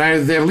Leithers. Now,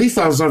 the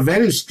Leithers are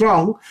very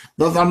strong,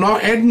 that they're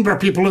not Edinburgh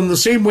people in the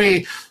same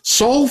way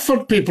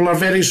Salford people are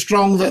very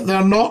strong, that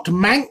they're not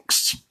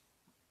Manx.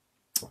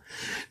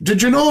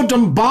 Did you know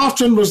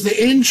Dumbarton was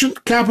the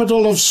ancient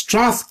capital of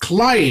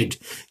Strathclyde?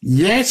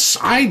 Yes,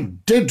 I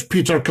did,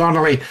 Peter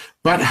Connolly,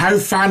 but how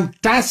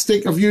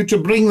fantastic of you to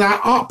bring that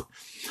up.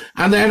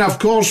 And then, of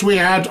course, we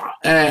had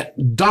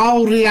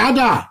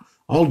Dalriada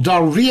or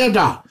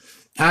Dalriada,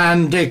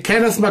 and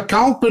Kenneth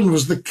MacAlpin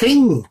was the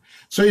king.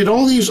 So you had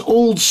all these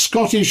old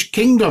Scottish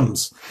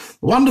kingdoms.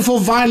 The wonderful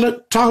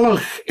Violet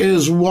Tulloch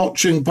is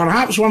watching,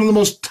 perhaps one of the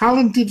most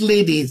talented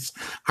ladies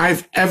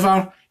I've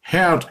ever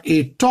heard.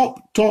 A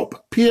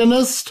top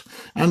pianist,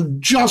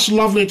 and just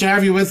lovely to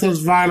have you with us,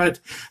 Violet.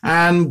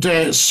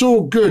 And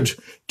so good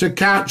to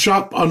catch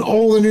up on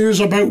all the news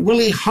about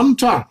Willie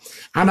Hunter.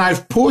 And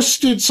I've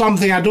posted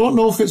something, I don't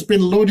know if it's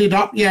been loaded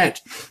up yet,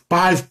 but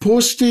I've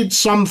posted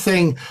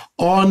something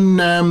on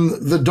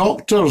the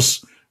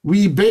doctor's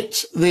wee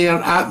bit there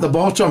at the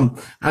bottom,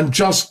 and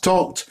just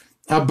talked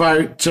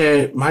about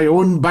my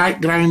own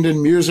background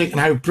in music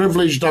and how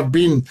privileged I've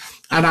been.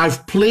 And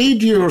I've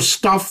played your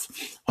stuff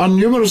on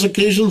numerous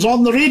occasions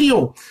on the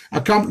radio,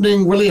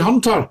 accompanying Willie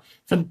Hunter.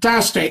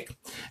 Fantastic.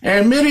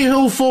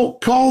 Maryhill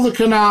folk call the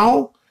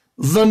canal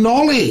the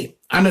Nolly,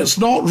 and it's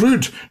not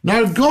rude.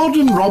 Now,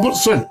 Gordon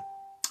Robertson,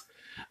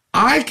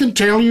 I can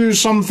tell you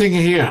something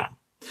here.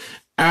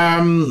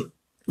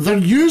 There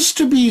used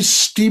to be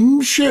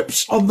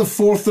steamships on the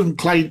Forth and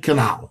Clyde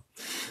Canal.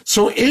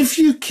 So if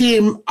you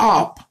came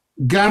up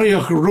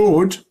Garrioch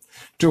Road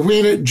to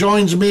where it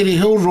joins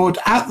Maryhill Road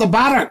at the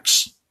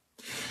barracks,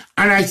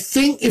 and I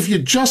think if you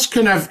just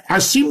kind of, I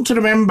seem to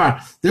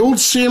remember the old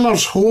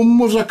Sailor's Home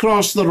was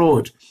across the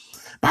road,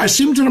 but I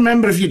seem to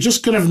remember if you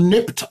just kind of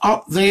nipped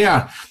up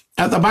there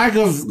at the back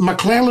of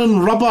McClellan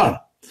Rubber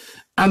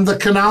and the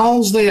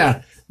canals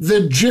there,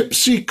 the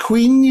Gypsy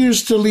Queen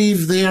used to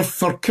leave there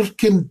for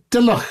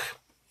Kirkintilloch.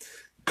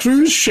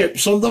 Cruise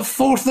ships on the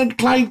Forth and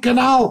Clyde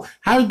Canal.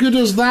 How good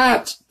is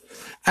that?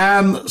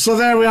 So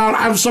there we are.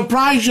 I'm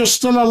surprised you're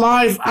still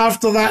alive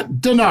after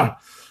that dinner.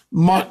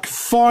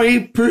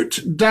 McFoy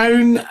put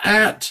down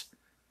at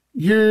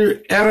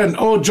you, Erin.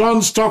 Oh,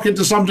 John's talking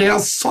to somebody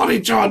else.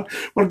 Sorry, John.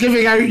 We're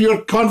giving out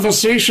your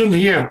conversation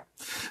here.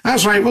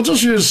 That's right. We'll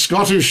just use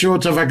Scottish Show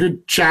to have a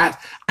good chat.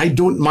 I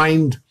don't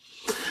mind.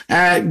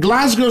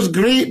 Glasgow's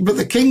great, but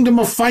the Kingdom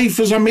of Fife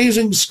is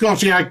amazing,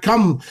 Scotty. I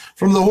come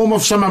from the home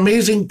of some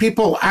amazing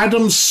people.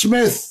 Adam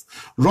Smith,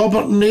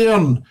 Robert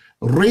Nairn,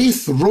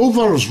 Wraith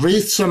Rovers.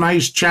 Wraith's a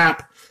nice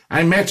chap.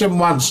 I met him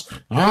once.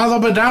 They'll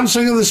be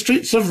dancing in the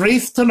streets of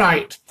Wraith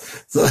tonight.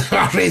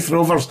 Wraith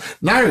Rovers.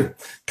 Now,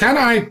 can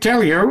I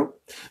tell you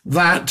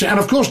that, and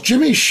of course,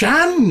 Jimmy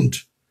Shand.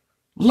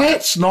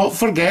 Let's not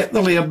forget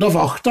the Laird of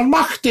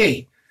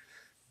Auchtermachty.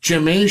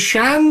 Jimmy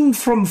Shand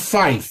from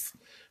Fife.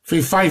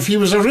 Fife. He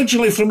was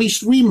originally from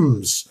East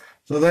Weems.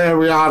 So there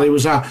we are. He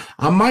was a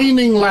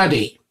mining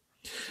laddie.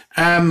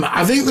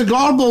 I think the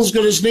Gorbals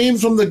got his name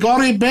from the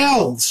Gorry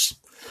Bells.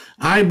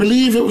 I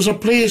believe it was a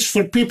place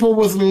for people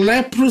with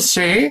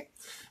leprosy,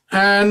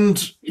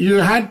 and you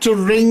had to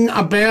ring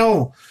a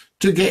bell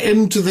to get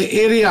into the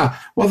area.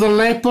 Well, the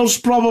lepers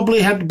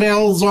probably had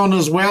bells on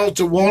as well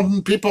to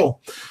warn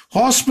people.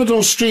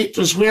 Hospital Street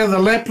is where the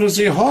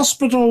leprosy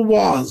hospital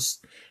was.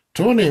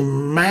 Tony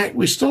Mac,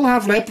 we still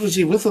have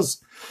leprosy with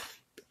us.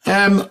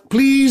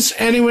 Please,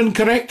 anyone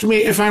correct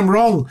me if I'm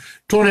wrong.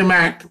 Tony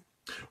Mac,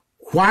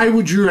 why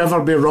would you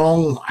ever be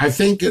wrong? I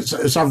think it's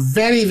a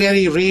very,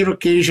 very rare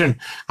occasion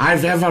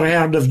I've ever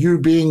heard of you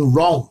being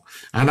wrong.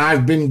 And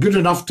I've been good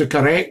enough to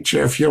correct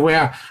you if you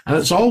were. And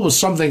it's always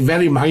something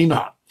very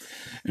minor.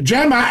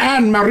 Gemma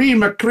Ann Marie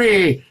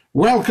McCrae,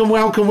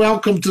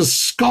 welcome to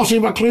Scottie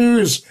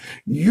McClue's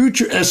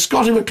YouTube,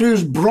 Scottie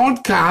McClue's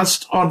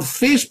broadcast on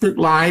Facebook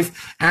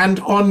Live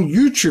and on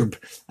YouTube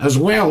as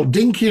well.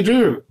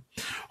 Dinky-Doo.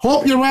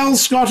 Hope you're well,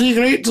 Scotty.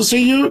 Great to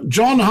see you.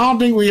 John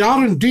Harding, we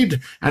are indeed.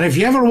 And if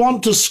you ever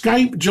want to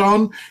Skype,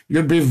 John,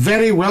 you'd be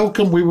very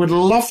welcome. We would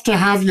love to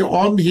have you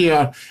on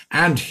here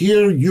and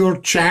hear your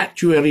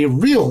chat. You are a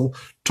real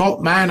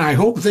top man. I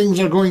hope things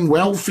are going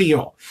well for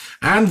you.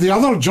 And the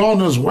other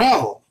John as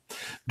well.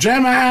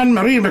 Gemma Ann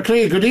Marie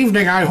McCrae, good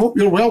evening. I hope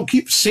you're well.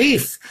 Keep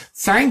safe.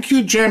 Thank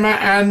you, Gemma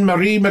Ann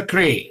Marie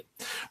McCrae.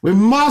 We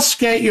must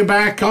get you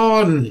back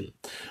on.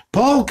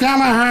 Paul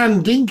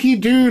Callahan,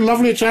 Dinky-Doo,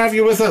 lovely to have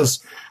you with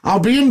us. I'll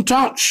be in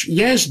touch.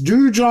 Yes,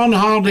 do, John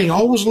Harding.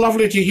 Always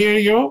lovely to hear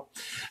you.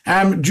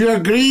 Do you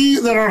agree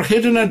there are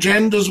hidden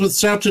agendas with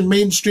certain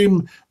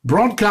mainstream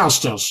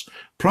broadcasters?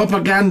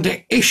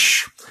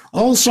 Propaganda-ish.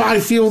 Also, I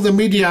feel the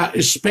media,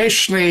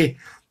 especially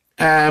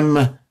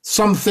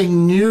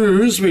Something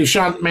News, we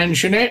shan't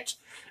mention it,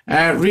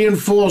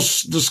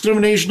 reinforce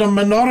discrimination of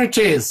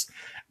minorities.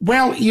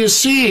 Well, you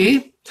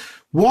see,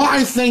 what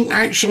I think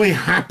actually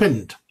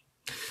happened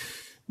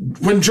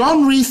when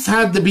John Reith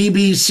had the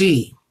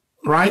BBC,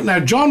 right? Now,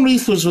 John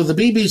Reith was with the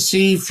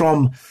BBC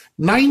from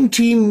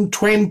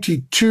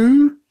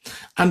 1922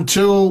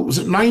 until, was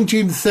it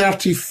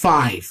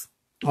 1935,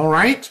 all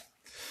right?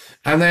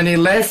 And then he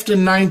left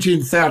in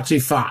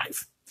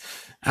 1935.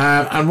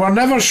 And we're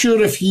never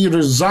sure if he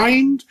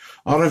resigned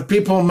or if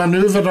people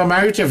manoeuvred him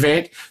out of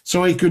it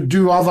so he could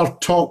do other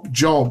top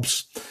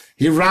jobs.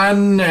 He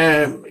ran,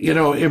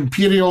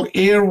 Imperial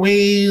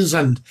Airways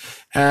and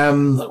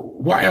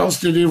what else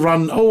did he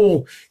run?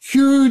 Oh,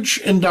 huge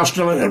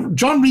industrial.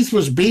 John Reith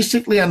was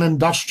basically an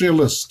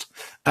industrialist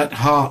at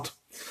heart.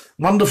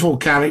 Wonderful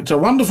character,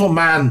 wonderful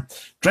man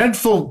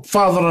dreadful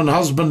father and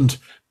husband,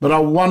 but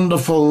a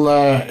wonderful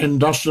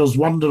industrialist,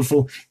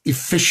 wonderful,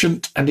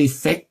 efficient and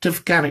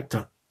effective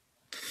character.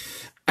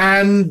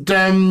 And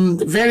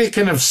very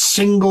kind of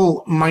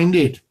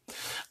single-minded.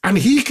 And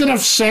he kind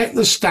of set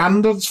the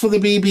standards for the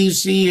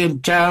BBC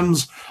in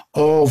terms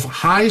of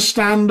high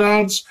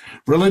standards,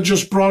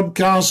 religious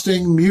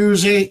broadcasting,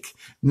 music,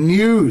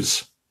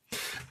 news.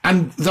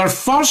 And their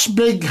first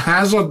big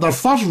hazard, their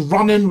first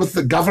run-in with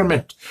the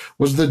government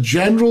was the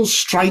general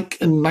strike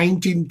in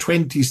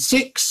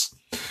 1926,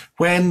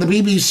 when the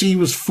BBC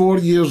was 4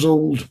 years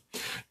old.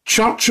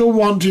 Churchill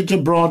wanted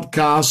to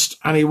broadcast,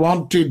 and he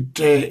wanted,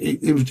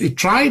 he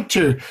tried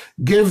to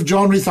give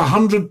John Reith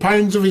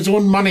 £100 of his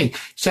own money. He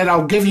said,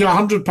 I'll give you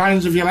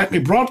 £100 if you let me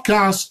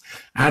broadcast.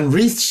 And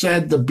Reith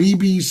said, the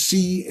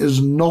BBC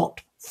is not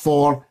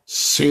for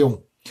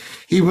sale.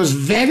 He was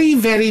very,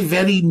 very,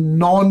 very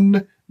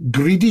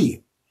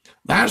non-greedy.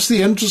 That's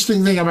the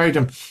interesting thing about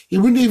him. He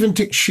wouldn't even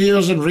take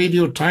shares in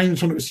Radio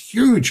Times when it was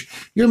huge.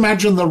 You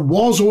imagine there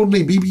was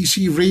only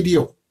BBC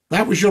Radio.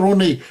 That was your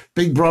only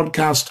big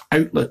broadcast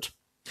outlet.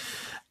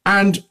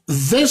 And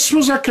this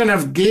was a kind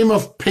of game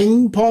of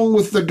ping pong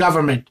with the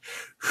government.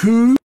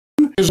 Who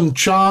is in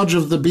charge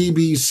of the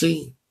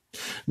BBC?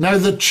 Now,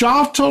 the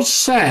Charter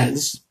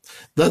says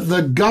that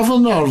the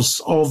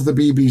governors of the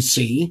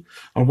BBC,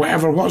 or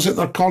whatever, what is it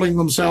they're calling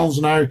themselves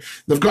now?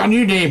 They've got a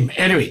new name,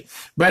 anyway.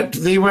 But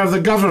they were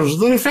the governors.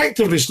 They're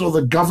effectively still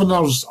the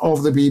governors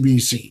of the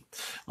BBC.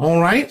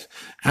 All right?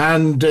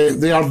 And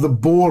they are the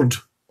board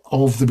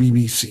of the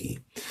BBC.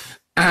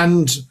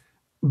 And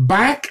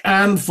back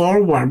and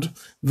forward,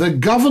 the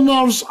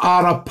governors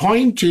are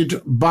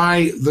appointed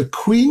by the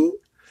Queen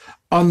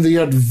on the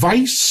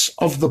advice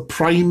of the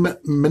Prime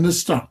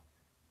Minister.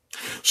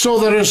 So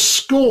there is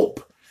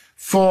scope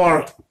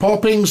for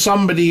popping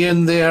somebody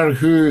in there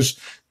who's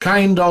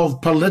kind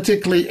of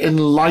politically in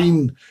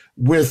line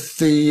with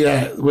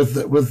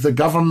the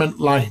government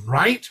line,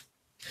 right?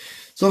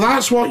 So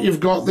that's what you've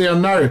got there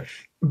now.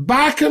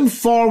 Back and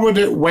forward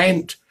it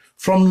went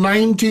from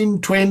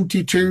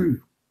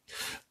 1922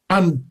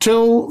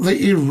 until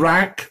the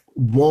Iraq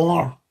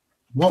War.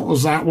 What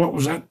was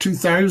that?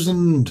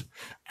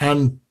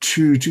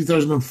 2002,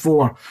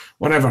 2004,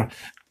 whatever.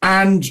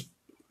 And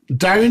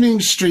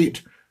Downing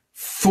Street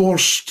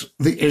forced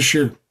the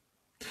issue.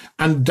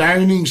 And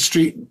Downing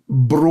Street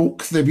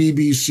broke the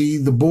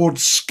BBC. The board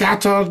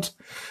scattered.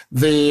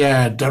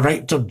 The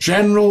Director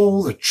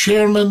General, the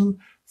chairman,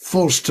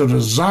 forced to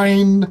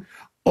resign,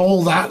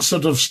 all that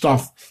sort of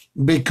stuff,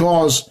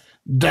 because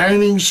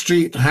Downing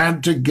Street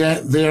had to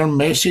get their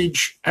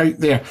message out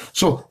there.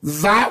 So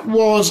that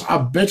was a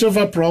bit of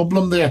a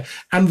problem there.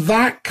 And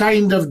that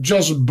kind of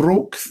just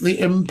broke the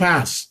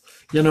impasse,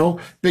 you know,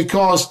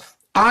 because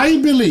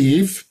I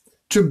believe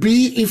to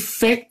be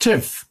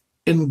effective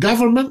in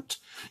government,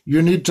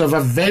 you need to have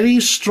a very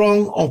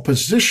strong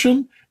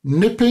opposition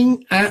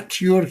nipping at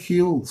your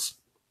heels.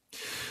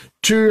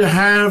 To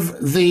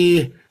have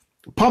the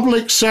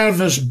public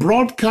service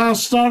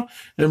broadcaster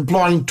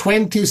employing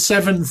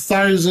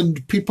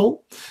 27,000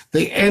 people,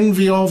 the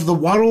envy of the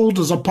world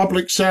as a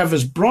public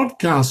service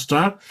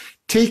broadcaster,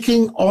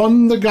 taking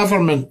on the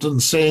government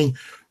and saying,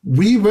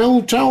 we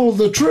will tell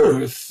the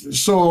truth.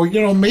 So,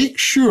 you know, make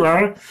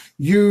sure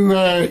you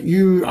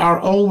are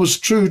always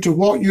true to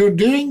what you're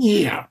doing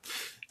here,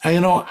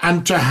 you know,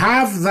 and to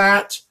have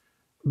that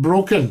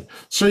broken.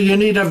 So you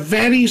need a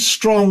very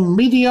strong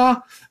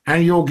media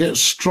and you'll get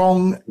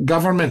strong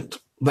government.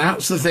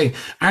 That's the thing.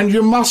 And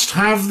you must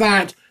have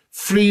that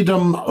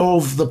freedom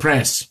of the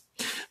press.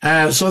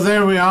 So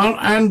there we are.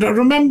 And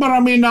remember, I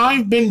mean,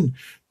 I've been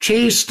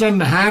chased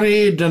and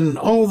harried and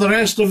all the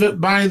rest of it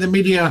by the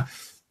media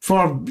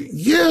for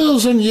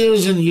years and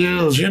years and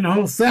years, you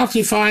know,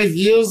 35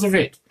 years of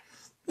it.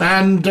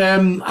 And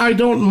I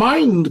don't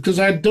mind because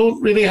I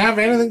don't really have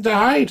anything to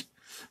hide.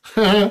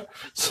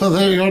 So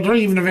there you go. I don't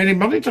even have any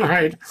money to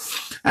hide.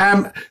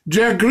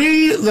 Do you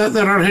agree that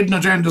there are hidden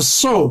agendas?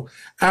 So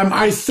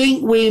I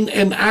think, Wayne,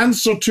 in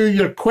answer to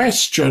your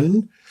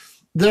question,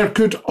 there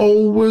could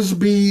always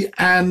be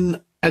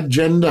an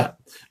agenda.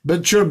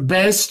 But your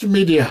best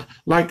media,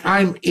 like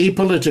I'm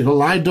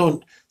apolitical, I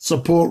don't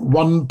support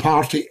one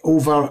party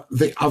over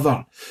the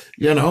other.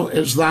 You know,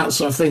 it's that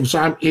sort of thing. So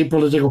I'm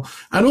apolitical.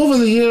 And over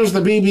the years,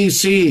 the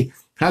BBC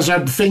has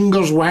had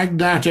fingers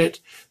wagged at it,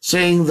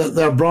 saying that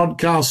they're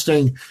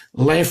broadcasting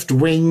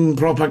left-wing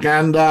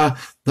propaganda,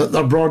 that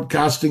they're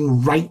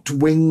broadcasting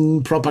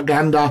right-wing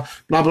propaganda,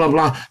 blah, blah,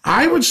 blah.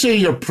 I would say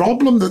your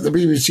problem that the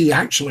BBC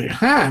actually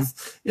have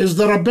is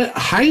they're a bit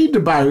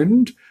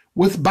hidebound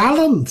with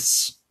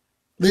balance.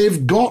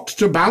 They've got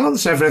to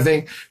balance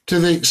everything to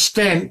the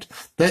extent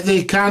that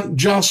they can't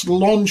just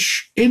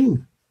launch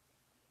in.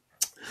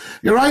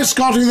 You're right,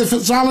 Scotty. The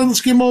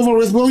Fitzalans came over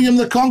with William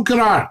the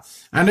Conqueror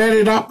and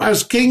ended up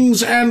as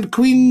kings and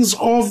queens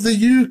of the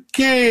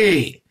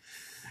UK.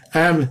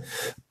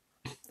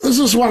 This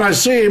is what I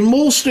say.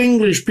 Most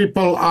English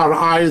people are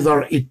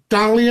either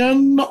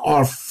Italian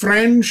or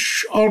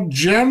French or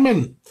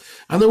German.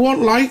 and they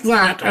weren't like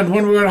that. And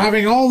when we were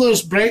having all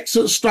this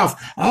Brexit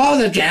stuff, oh,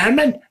 the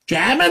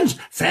Germans,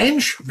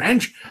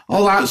 French,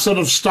 all that sort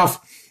of stuff.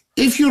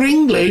 If you're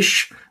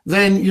English,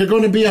 then you're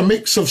going to be a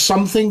mix of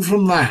something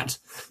from that.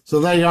 So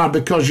there you are,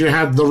 because you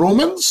had the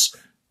Romans,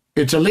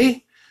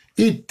 Italy,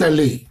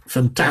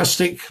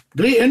 fantastic,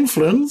 great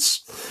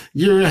influence.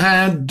 You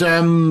had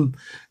the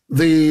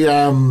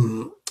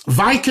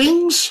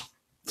Vikings,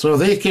 so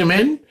they came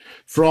in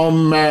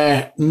from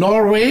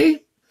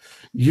Norway.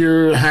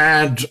 You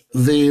had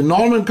the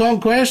Norman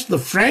Conquest, the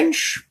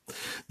French,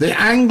 the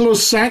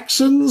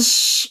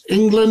Anglo-Saxons,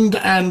 England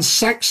and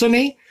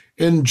Saxony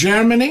in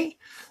Germany.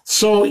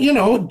 So, you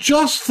know,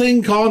 just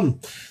think on.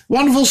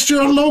 Wonderful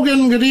Stuart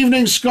Logan, good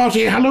evening,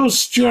 Scottie. Hello,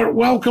 Stuart,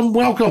 welcome.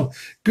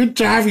 Good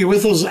to have you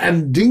with us.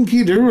 And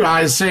Dinky-Doo,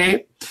 I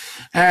say.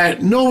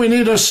 No, we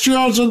need a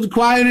steward's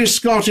inquiry,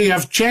 Scottie.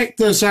 I've checked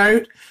this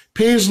out.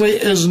 Paisley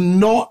is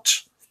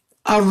not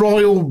a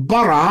royal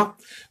borough.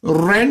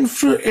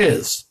 Renfrew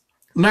is.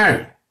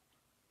 Now,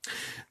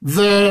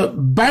 the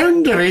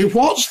boundary,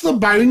 what's the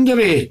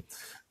boundary,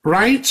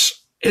 right?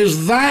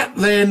 Is that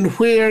then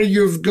where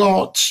you've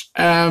got,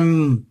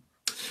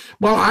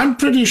 well, I'm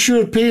pretty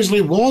sure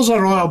Paisley was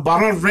a royal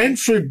borough.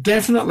 Renfrew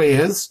definitely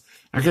is.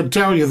 I can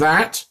tell you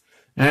that.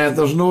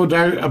 There's no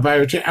doubt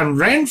about it. And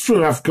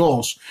Renfrew, of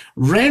course,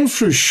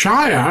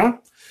 Renfrewshire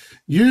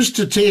used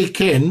to take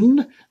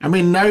in, I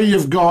mean, now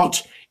you've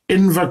got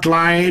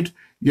Inverclyde,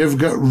 you've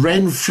got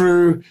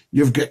Renfrew,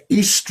 you've got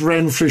East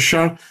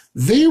Renfrewshire.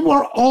 They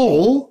were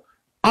all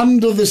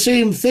under the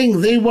same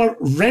thing. They were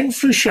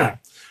Renfrewshire.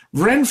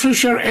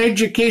 Renfrewshire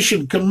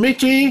Education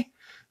Committee,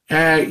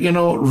 you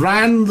know,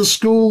 ran the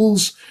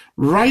schools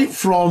right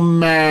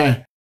from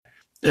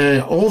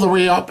all the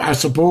way up, I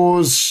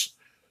suppose,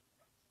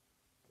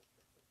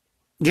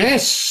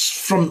 yes,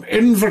 from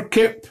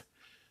Inverkip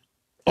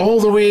all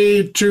the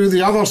way to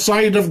the other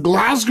side of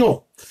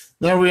Glasgow.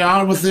 There we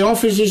are with the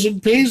offices in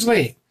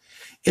Paisley.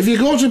 If you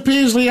go to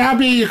Paisley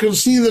Abbey, you can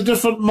see the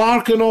different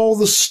mark in all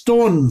the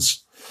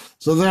stones.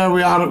 So there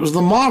we are. It was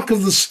the mark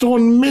of the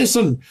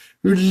stonemason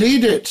who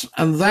laid it,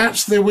 and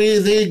that's the way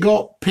they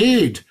got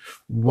paid.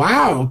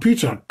 Wow,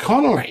 Peter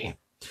Connolly.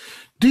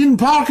 Dean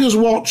Parker's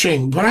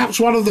watching, perhaps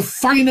one of the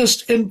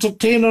finest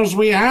entertainers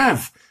we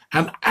have.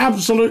 An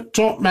absolute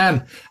top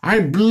man. I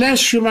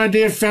bless you, my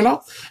dear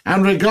fellow,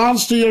 and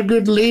regards to your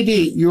good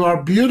lady. You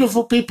are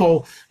beautiful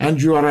people,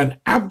 and you are an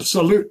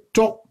absolute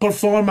top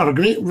performer. A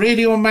great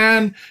radio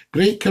man,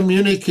 great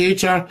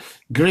communicator,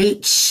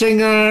 great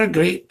singer,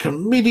 great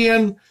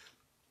comedian.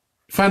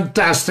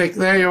 Fantastic.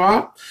 There you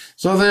are.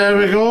 So there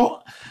we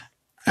go.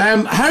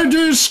 How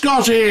do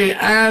Scottie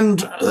and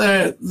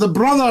the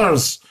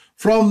brothers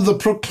from the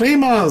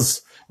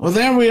Proclaimers? Well,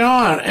 there we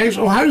are.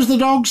 Oh, how's the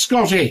dog,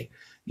 Scottie?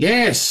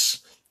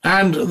 Yes.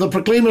 And the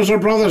Proclaimers are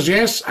brothers.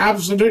 Yes,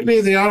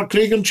 absolutely. They are.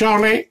 Craig and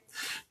Charlie,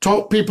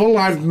 top people.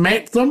 I've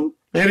met them.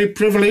 Very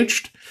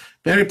privileged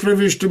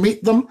to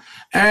meet them.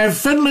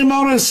 Finlay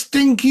Morris,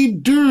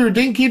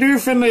 Dinky-Doo,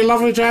 Finlay,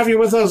 lovely to have you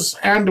with us,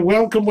 and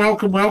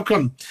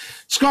welcome.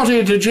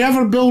 Scottie, did you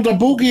ever build a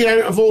bogey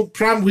out of old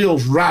pram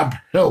wheels? Rab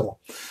Hill.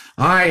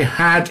 I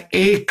had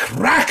a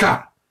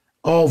cracker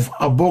of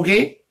a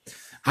bogey.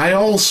 I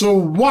also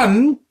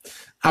won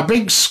a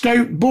big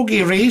scout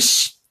bogey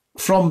race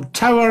from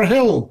Tower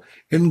Hill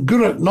in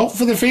Gourock, not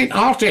for the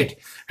faint-hearted,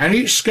 and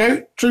each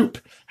scout troop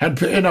had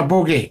put in a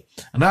bogey,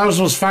 and ours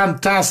was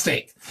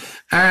fantastic.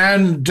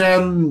 And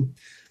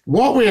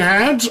what we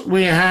had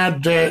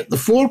the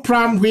 4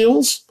 pram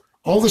wheels,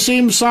 all the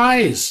same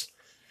size,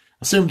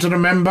 I seem to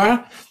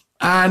remember,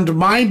 and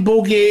my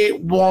bogey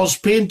was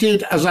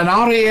painted as an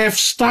RAF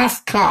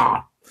staff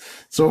car.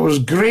 So it was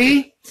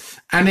grey,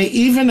 and it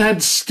even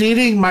had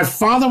steering. My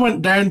father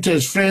went down to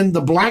his friend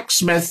the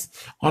blacksmith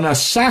on a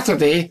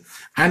Saturday,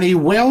 and he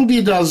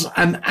welded us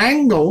an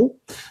angle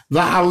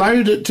that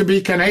allowed it to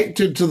be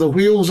connected to the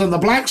wheels, and the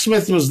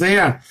blacksmith was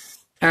there,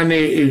 and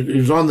he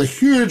was on the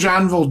huge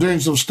anvil doing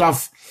some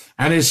stuff,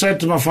 and he said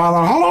to my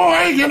father, "Hello,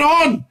 how you get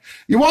on?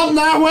 You want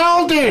that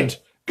welded?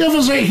 Give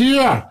us it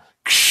here."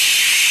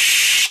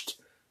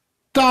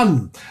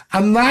 Done.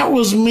 And that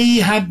was me,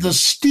 had the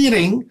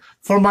steering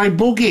for my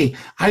bogey.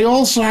 I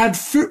also had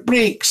foot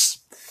brakes.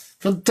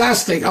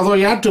 Fantastic. Although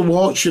you had to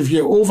watch if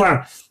you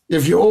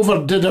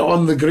overdid it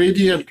on the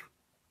gradient.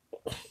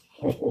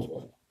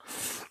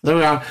 There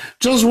we are.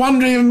 Just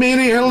wondering if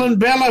Mary Hill and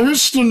Bella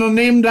Houston are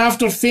named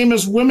after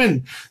famous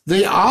women.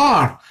 They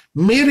are.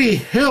 Mary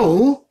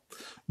Hill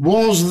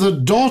was the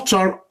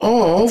daughter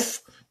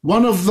of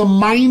one of the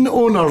mine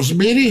owners.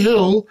 Mary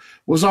Hill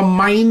was a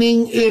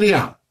mining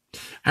area.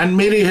 And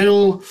Mary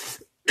Hill,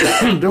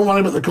 don't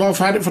worry about the cough,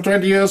 had it for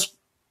 20 years,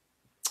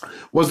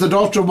 was the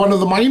daughter of one of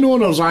the mine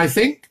owners, I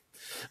think.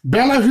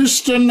 Bella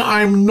Houston,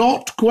 I'm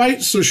not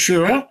quite so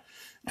sure.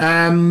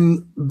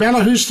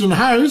 Bella Houston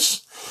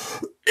House,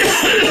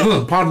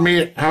 pardon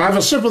me, I'll have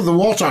a sip of the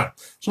water.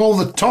 It's all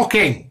the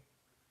talking.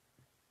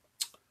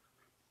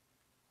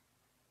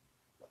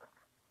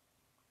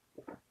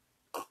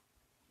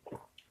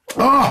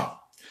 Oh,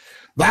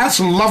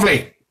 that's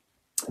lovely.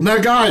 Now,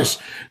 guys,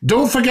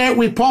 don't forget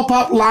we pop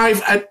up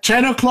live at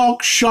 10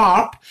 o'clock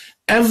sharp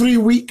every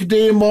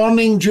weekday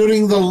morning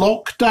during the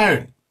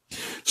lockdown.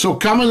 So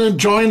come in and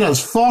join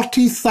us.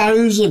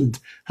 40,000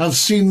 have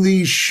seen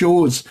these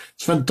shows.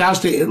 It's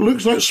fantastic. It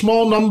looks like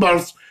small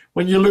numbers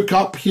when you look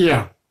up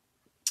here.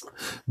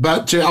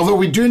 But although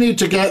we do need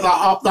to get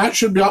that up, that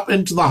should be up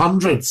into the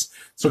hundreds.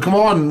 So come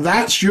on,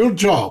 that's your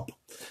job.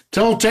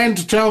 Tell 10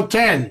 to tell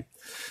 10.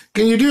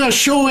 Can you do a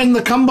show in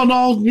the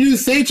Cumbernauld New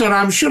Theatre?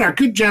 I'm sure I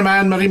could, Gemma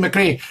Anne-Marie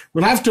McRae.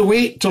 We'll have to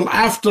wait till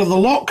after the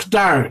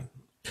lockdown.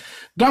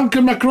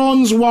 Duncan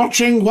Macron's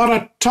watching. What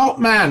a top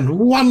man.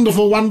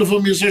 Wonderful,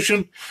 wonderful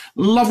musician.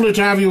 Lovely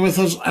to have you with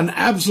us. An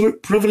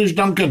absolute privilege,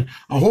 Duncan.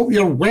 I hope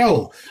you're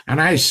well.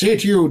 And I say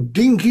to you,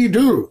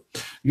 Dinky-Doo.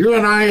 You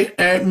and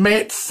I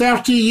met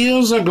 30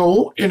 years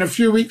ago in a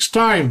few weeks'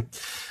 time.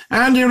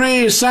 Andy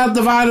Ray, sad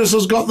the virus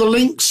has got the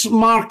Links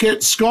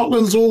market,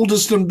 Scotland's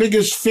oldest and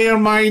biggest fair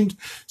mind,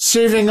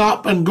 saving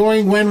up and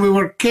going when we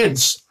were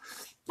kids.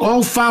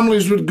 All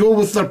families would go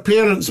with their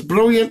parents.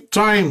 Brilliant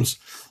times.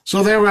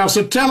 So there we are.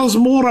 So tell us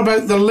more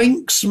about the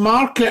Links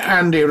market,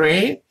 Andy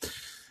Ray.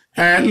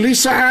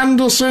 Lisa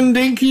Anderson,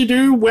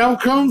 Dinky-Doo,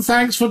 welcome.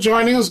 Thanks for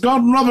joining us.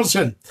 Gordon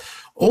Robertson.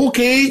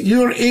 Okay,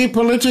 you're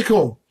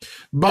apolitical.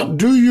 But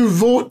do you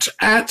vote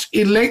at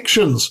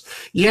elections?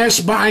 Yes,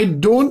 but I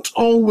don't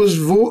always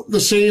vote the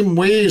same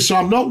way. So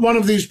I'm not one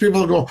of these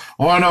people who go,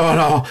 oh,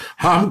 no,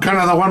 I'm kind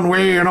of the one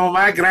way, you know,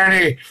 my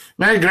granny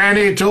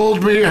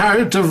told me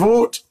how to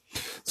vote.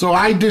 So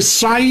I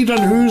decide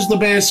on who's the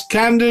best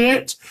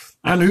candidate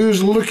and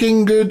who's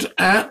looking good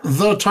at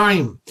the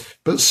time.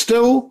 But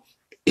still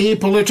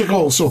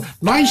apolitical. So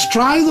nice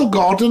try, though,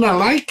 Gordon. I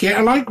like it. I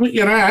like what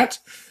you're at.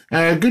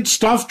 Good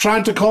stuff.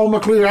 Tried to call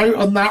McClue out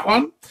on that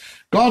one.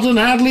 Gordon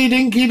Hadley,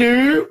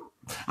 Dinky-Doo.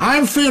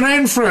 I'm for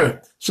Renfrew,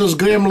 says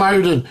Graham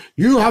Loudon.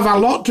 You have a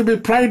lot to be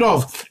proud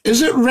of.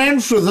 Is it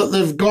Renfrew that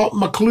they've got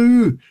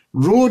McClue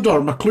Road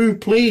or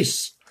McClue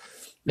Place?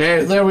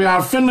 There we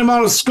are. Finlay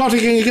Morris,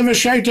 Scottie, can you give a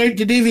shout out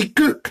to Davy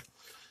Cook?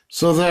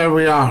 So there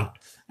we are.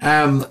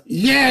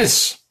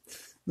 Yes,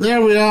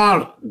 there we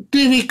are.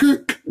 Davy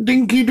Cook,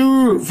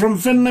 Dinky-Doo from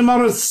Finlay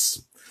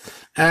Morris.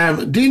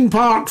 Dean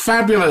Park,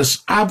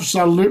 fabulous,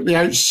 absolutely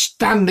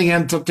outstanding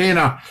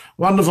entertainer,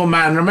 wonderful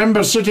man.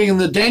 Remember sitting in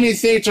the Denny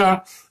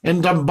Theatre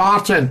in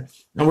Dumbarton,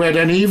 and we had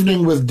an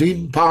evening with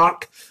Dean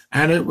Park,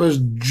 and it was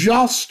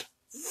just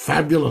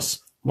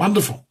fabulous,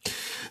 wonderful.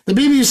 The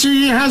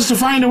BBC has to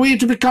find a way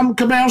to become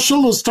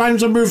commercial as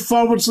times have moved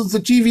forward since the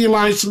TV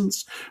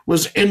licence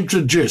was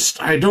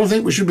introduced. I don't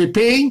think we should be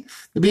paying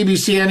the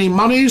BBC any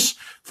monies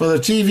for the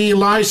TV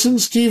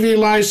licence. TV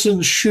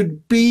licence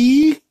should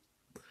be...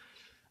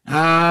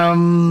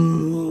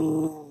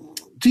 TV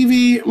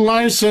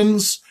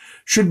license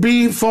should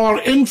be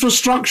for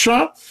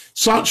infrastructure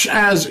such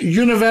as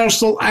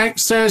universal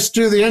access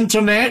to the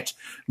internet,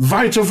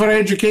 vital for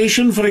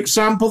education. For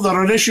example, there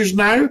are issues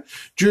now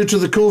due to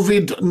the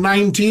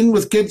COVID-19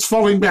 with kids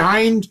falling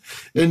behind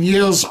in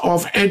years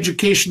of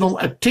educational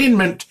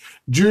attainment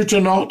due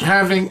to not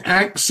having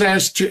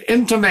access to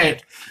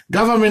internet.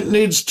 Government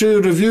needs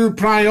to review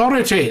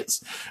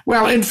priorities.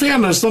 Well, in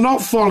fairness, they're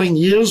not falling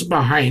years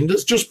behind.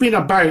 It's just been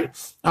about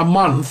a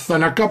month,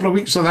 and a couple of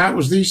weeks of that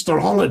was the Easter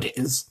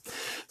holidays.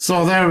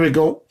 So there we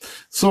go.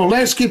 So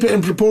let's keep it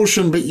in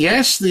proportion. But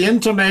yes, the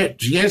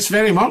internet, yes,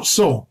 very much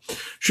so.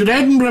 Should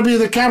Edinburgh be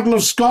the capital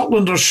of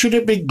Scotland, or should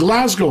it be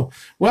Glasgow?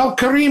 Well,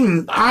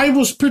 Kareem, I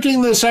was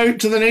putting this out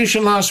to the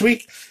nation last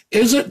week.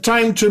 Is it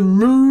time to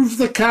move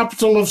the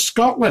capital of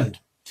Scotland?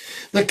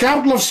 The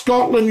capital of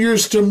Scotland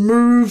used to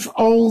move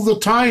all the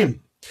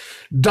time.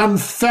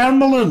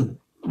 Dunfermline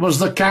was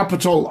the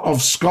capital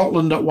of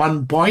Scotland at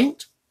one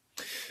point.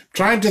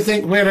 Trying to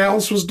think where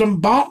else. Was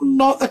Dumbarton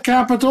not the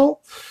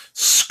capital?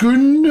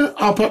 Scone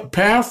up at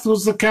Perth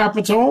was the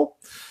capital.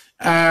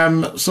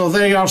 So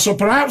there you are. So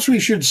perhaps we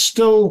should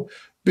still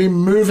be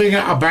moving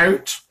it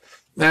about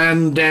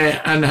and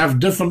have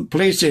different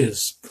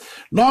places.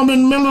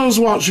 Norman Miller's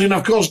watching,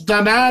 of course,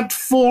 Danad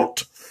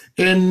Fort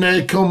in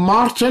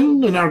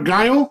Kilmartin in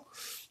Argyll,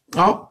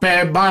 up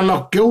by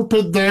Loch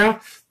Gilpid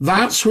there.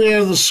 That's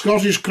where the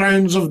Scottish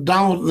kings of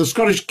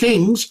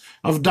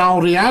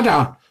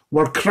Dalriada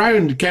were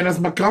crowned. Kenneth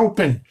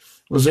MacAlpin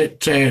was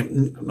it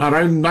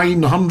around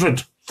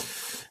 900.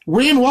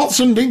 Wayne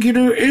Watson,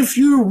 Dinky-Doo, if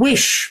you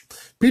wish.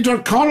 Peter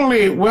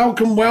Connolly,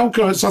 welcome,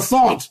 welcome. It's a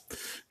thought.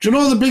 Do you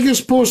know the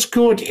biggest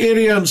postcode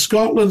area in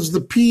Scotland's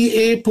the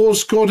PA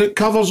postcode? It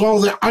covers all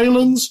the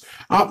islands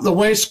up the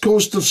west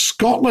coast of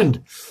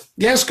Scotland.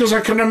 Yes, because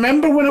I can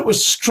remember when it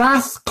was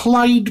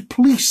Strathclyde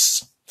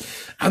Police,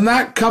 and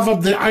that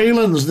covered the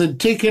islands. They'd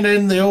taken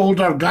in the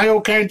old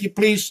Argyll County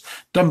Police,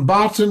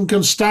 Dumbarton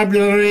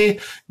Constabulary,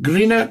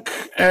 Greenock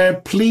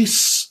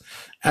Police,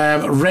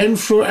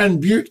 Renfrew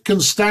and Bute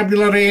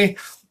Constabulary.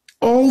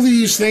 All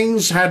these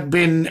things had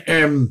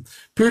been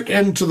put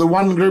into the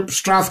one group,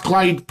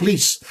 Strathclyde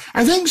Police.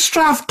 I think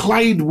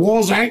Strathclyde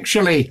was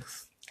actually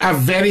a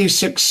very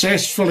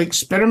successful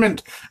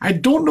experiment. I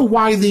don't know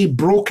why they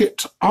broke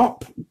it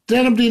up. Does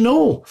anybody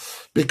know?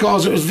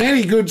 Because it was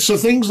very good. So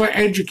things like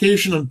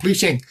education and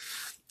policing.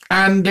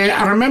 And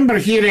I remember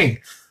hearing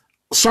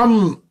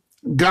some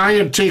guy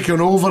had taken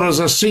over as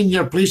a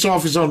senior police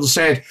officer and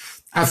said,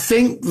 I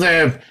think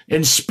the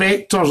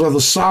inspectors or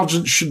the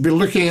sergeants should be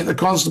looking at the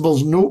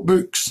constables'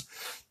 notebooks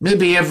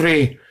maybe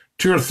every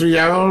 2 or 3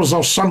 hours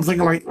or something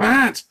like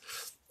that.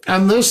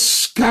 And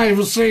this guy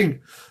was saying,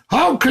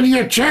 how can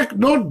you check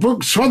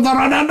notebooks when they're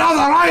on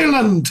another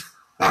island?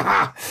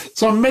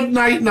 So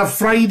midnight on a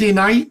Friday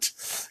night,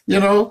 you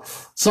know,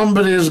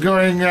 somebody is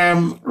going,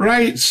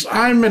 right,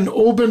 I'm in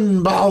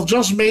Oban, but I'll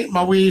just make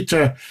my way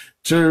to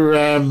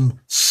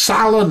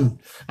Salon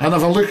and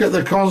have a look at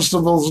the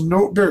constable's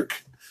notebook.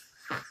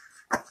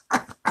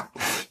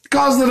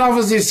 Because they'd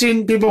obviously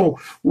seen people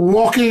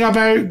walking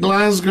about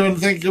Glasgow and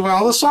thinking,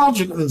 well, the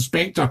sergeant and the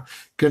inspector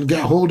can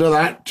get hold of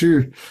that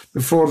too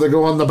before they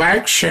go on the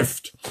back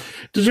shift.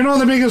 Did you know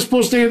the biggest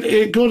postcode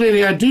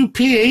area? I do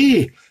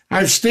PA.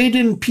 I've stayed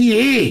in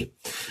PA.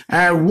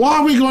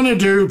 What are we going to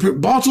do?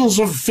 Put bottles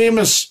of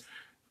famous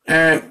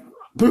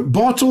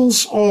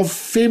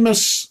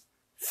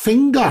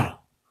finger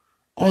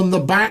on the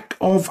back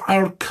of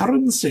our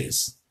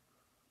currencies.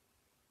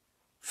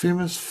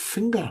 Famous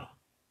finger.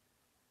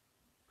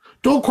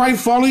 Don't quite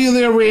follow you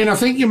there, Wayne. I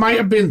think you might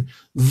have been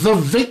the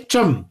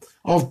victim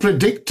of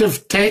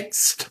predictive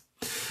text.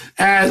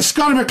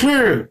 Scottie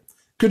McClue,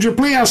 could you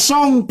play a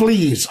song,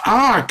 please?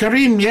 Ah,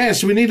 Kareem,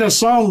 yes, we need a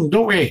song,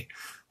 don't we?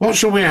 What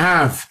shall we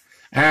have?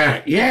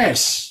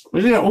 Yes,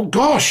 we need. Oh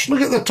gosh, look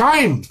at the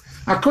time.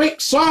 A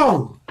quick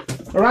song.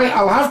 All right,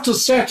 I'll have to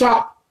set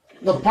up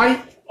the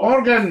pipe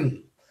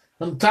organ.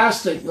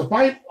 Fantastic, the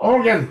pipe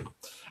organ.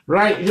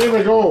 Right, here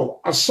we go.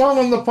 A song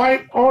on the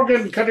pipe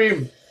organ,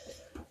 Kareem.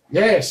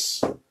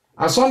 Yes,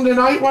 a Sunday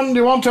night one. Do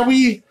you want a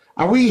wee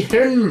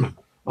hymn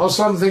or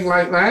something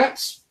like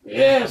that?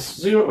 Yes,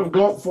 see what we've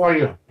got for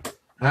you.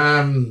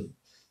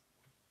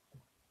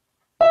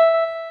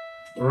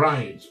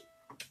 Right.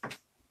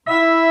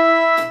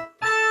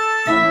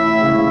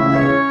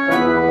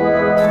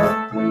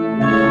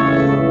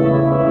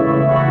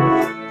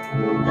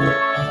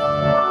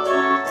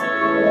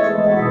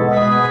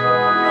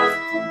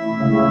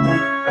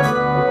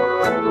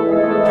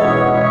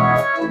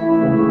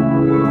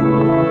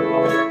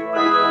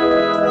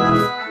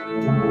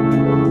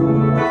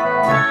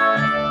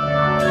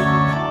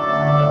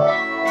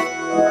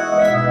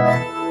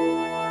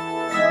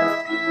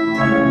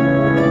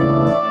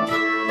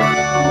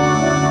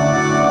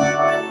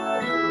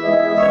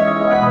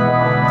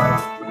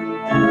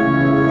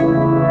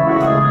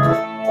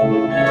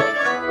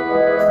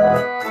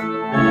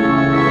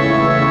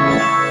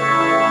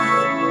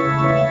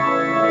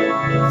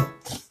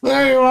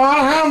 There you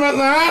are, how about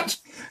that?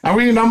 A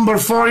wee number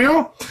for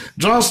you,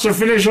 just to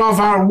finish off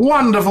our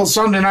wonderful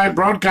Sunday night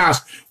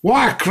broadcast.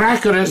 What a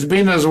cracker it's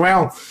been as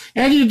well.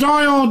 Eddie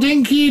Doyle,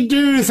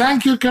 Dinky-Doo,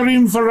 thank you,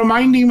 Kareem, for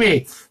reminding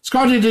me.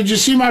 Scotty, did you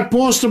see my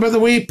post about the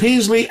way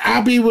Paisley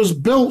Abbey was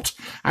built?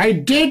 I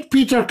did,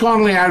 Peter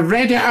Connolly. I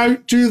read it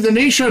out to the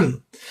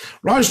nation.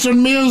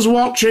 Royston Mears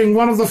watching,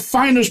 one of the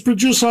finest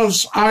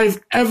producers I've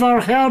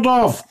ever heard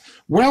of.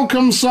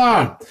 Welcome,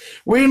 sir.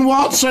 Wayne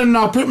Watson,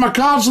 I'll put my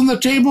cards on the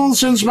table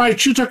since my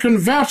tutor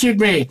converted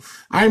me.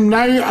 I'm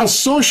now a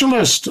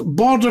socialist,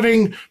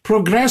 bordering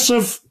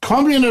progressive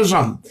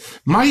communism.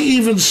 Might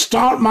even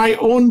start my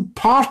own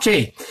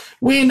party.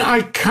 Wayne,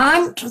 I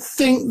can't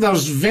think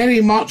there's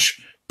very much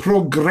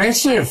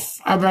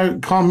progressive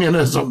about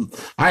communism,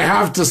 I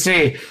have to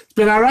say. It's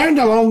been around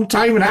a long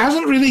time and it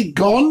hasn't really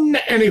gone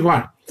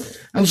anywhere.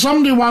 And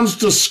somebody once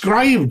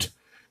described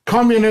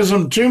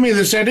communism to me.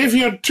 They said, if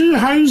you had 2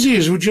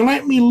 houses, would you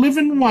let me live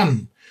in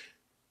one?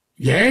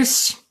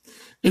 Yes.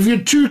 If you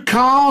had 2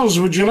 cars,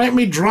 would you let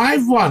me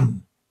drive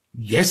one?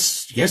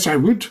 Yes, yes, I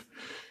would.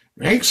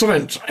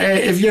 Excellent.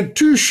 If you had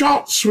 2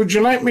 shirts, would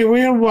you let me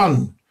wear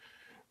one?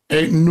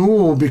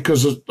 No,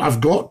 because I've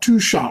got 2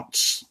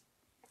 shirts.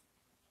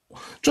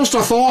 Just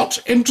a thought.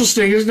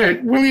 Interesting, isn't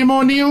it? William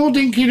O'Neill,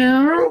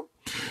 Dinky-Doo.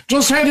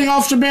 Just heading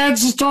off to bed,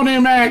 says Tony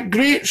Mac.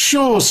 Great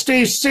show.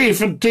 Stay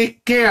safe and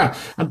take care.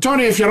 And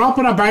Tony, if you're up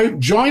and about,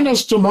 join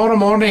us tomorrow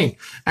morning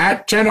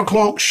at 10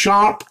 o'clock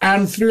sharp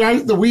and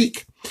throughout the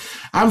week.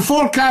 I'm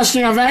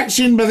forecasting a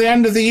vaccine by the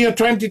end of the year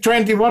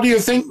 2020. What do you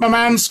think, my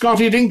man,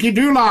 Scotty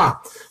Dinky-Doo?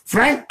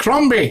 Frank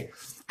Crombie.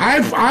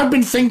 I've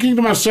been thinking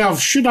to myself,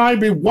 should I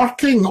be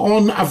working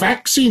on a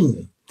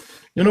vaccine?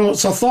 You know,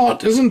 it's a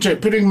thought, isn't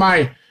it? Putting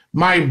my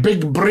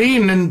big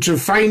brain into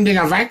finding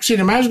a vaccine.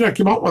 Imagine I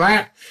came up with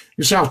that.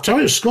 You say, I'll tell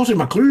you, Scottie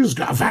McClue's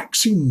got a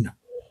vaccine.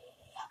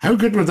 How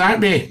good would that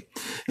be?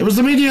 It was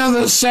the media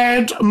that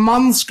said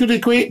months could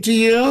equate to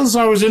years.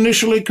 I was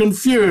initially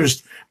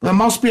confused. There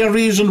must be a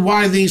reason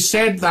why they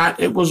said that.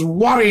 It was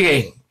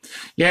worrying.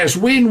 Yes,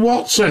 Wayne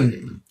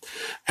Watson.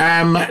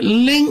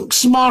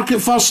 Lynx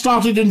market first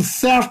started in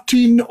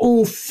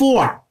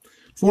 1304.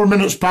 4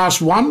 minutes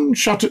past 1,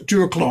 shut at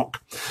 2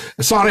 o'clock.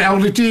 Sorry,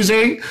 LDT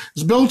saying,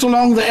 it's built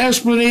along the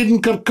Esplanade in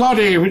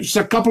Kirkcaldy, which is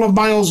a couple of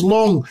miles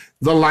long.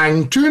 The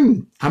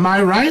Langtoon. Am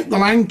I right? The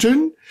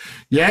Langtoon?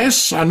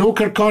 Yes, I know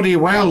Kirkcaldy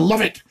well. Love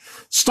it.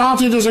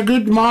 Started as a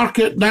good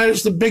market. Now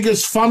it's the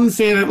biggest fun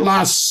fair. It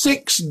lasts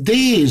 6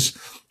 days.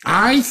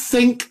 I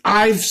think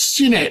I've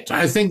seen it.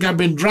 I think I've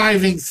been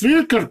driving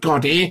through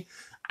Kirkcaldy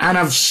and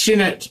I've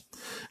seen it.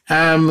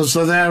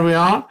 So there we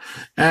are.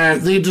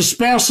 They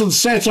disperse and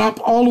set up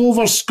all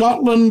over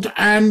Scotland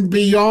and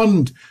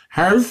beyond.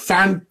 How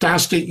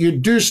fantastic. You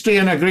do stay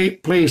in a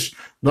great place.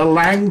 The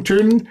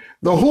Langtoon,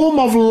 the home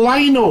of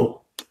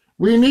lino.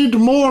 We need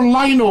more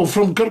lino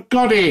from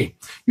Kirkcaldy.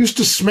 Used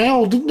to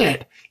smell, didn't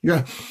it?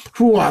 Yeah.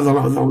 Who are the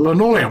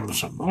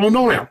linoleums?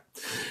 Linoleum.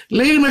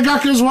 Lady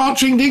McGuck is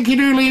watching.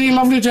 Dinky-Doo, lady,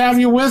 lovely to have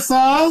you with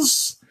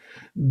us.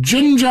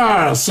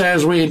 Ginger,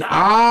 says Wayne.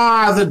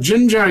 Ah, the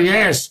ginger,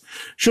 yes.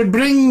 Should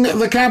bring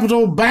the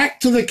capital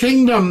back to the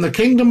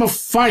kingdom of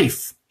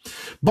Fife.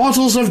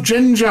 Bottles of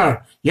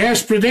ginger.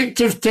 Yes,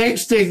 predictive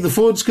texting. The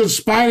phone's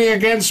conspiring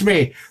against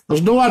me.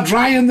 There's no a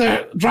dry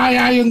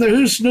eye in the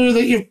house now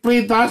that you've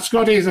played that,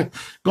 Scottie. God,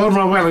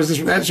 well,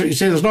 that's what you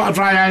say. There's not a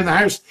dry eye in the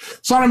house.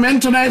 Sorry, my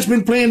internet's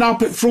been playing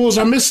up. It froze.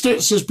 I missed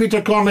it, says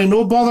Peter Conley.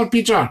 No bother,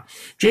 Peter.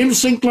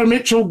 James Sinclair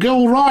Mitchell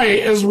Gilroy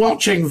is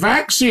watching.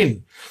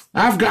 Vaccine.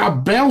 I've got a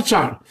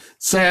belter,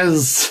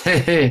 says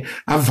a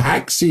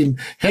vaccine.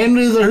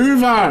 Henry the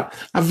Hoover,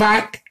 a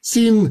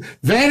vaccine.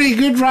 Very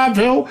good,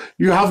 Rabhill.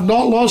 You have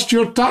not lost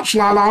your touch,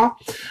 Lala.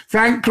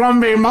 Frank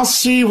Crombie must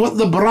see what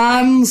the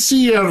Bran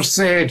Seer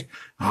said.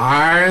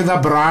 Aye, the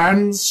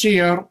Bran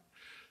Seer.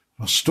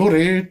 A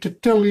story to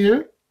tell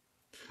you.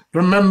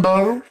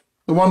 Remember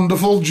the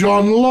wonderful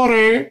John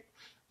Laurie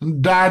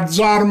and Dad's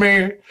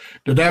Army?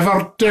 Did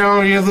ever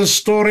tell you the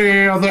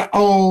story of the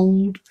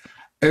old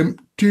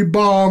empty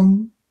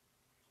barn?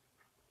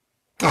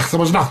 Ach, there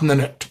was nothing in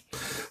it.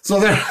 So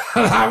there,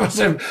 that was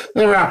him.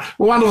 There we are.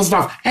 Wonderful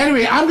stuff.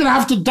 Anyway, I'm going to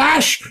have to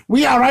dash.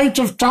 We are out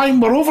of time.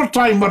 We're over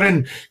time. We're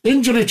in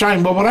injury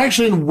time, but we're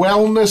actually in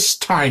wellness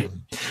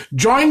time.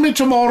 Join me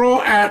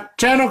tomorrow at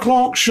 10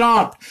 o'clock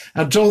sharp.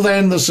 Until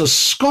then, this is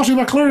Scottie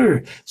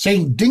McClue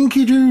saying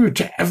Dinky-Doo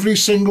to every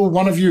single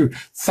one of you.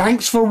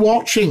 Thanks for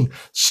watching.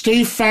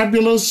 Stay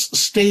fabulous.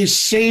 Stay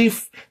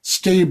safe.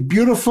 Stay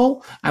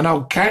beautiful. And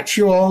I'll catch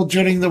you all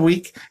during the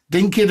week.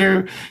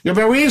 Dinky-Doo. You'll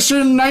be away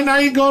soon.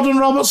 Night-night, Gordon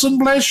Robertson.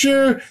 Bless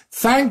you.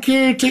 Thank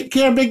you. Take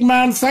care, big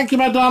man. Thank you,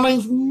 my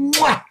darlings.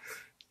 Mwah.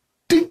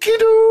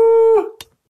 Dinky-Doo.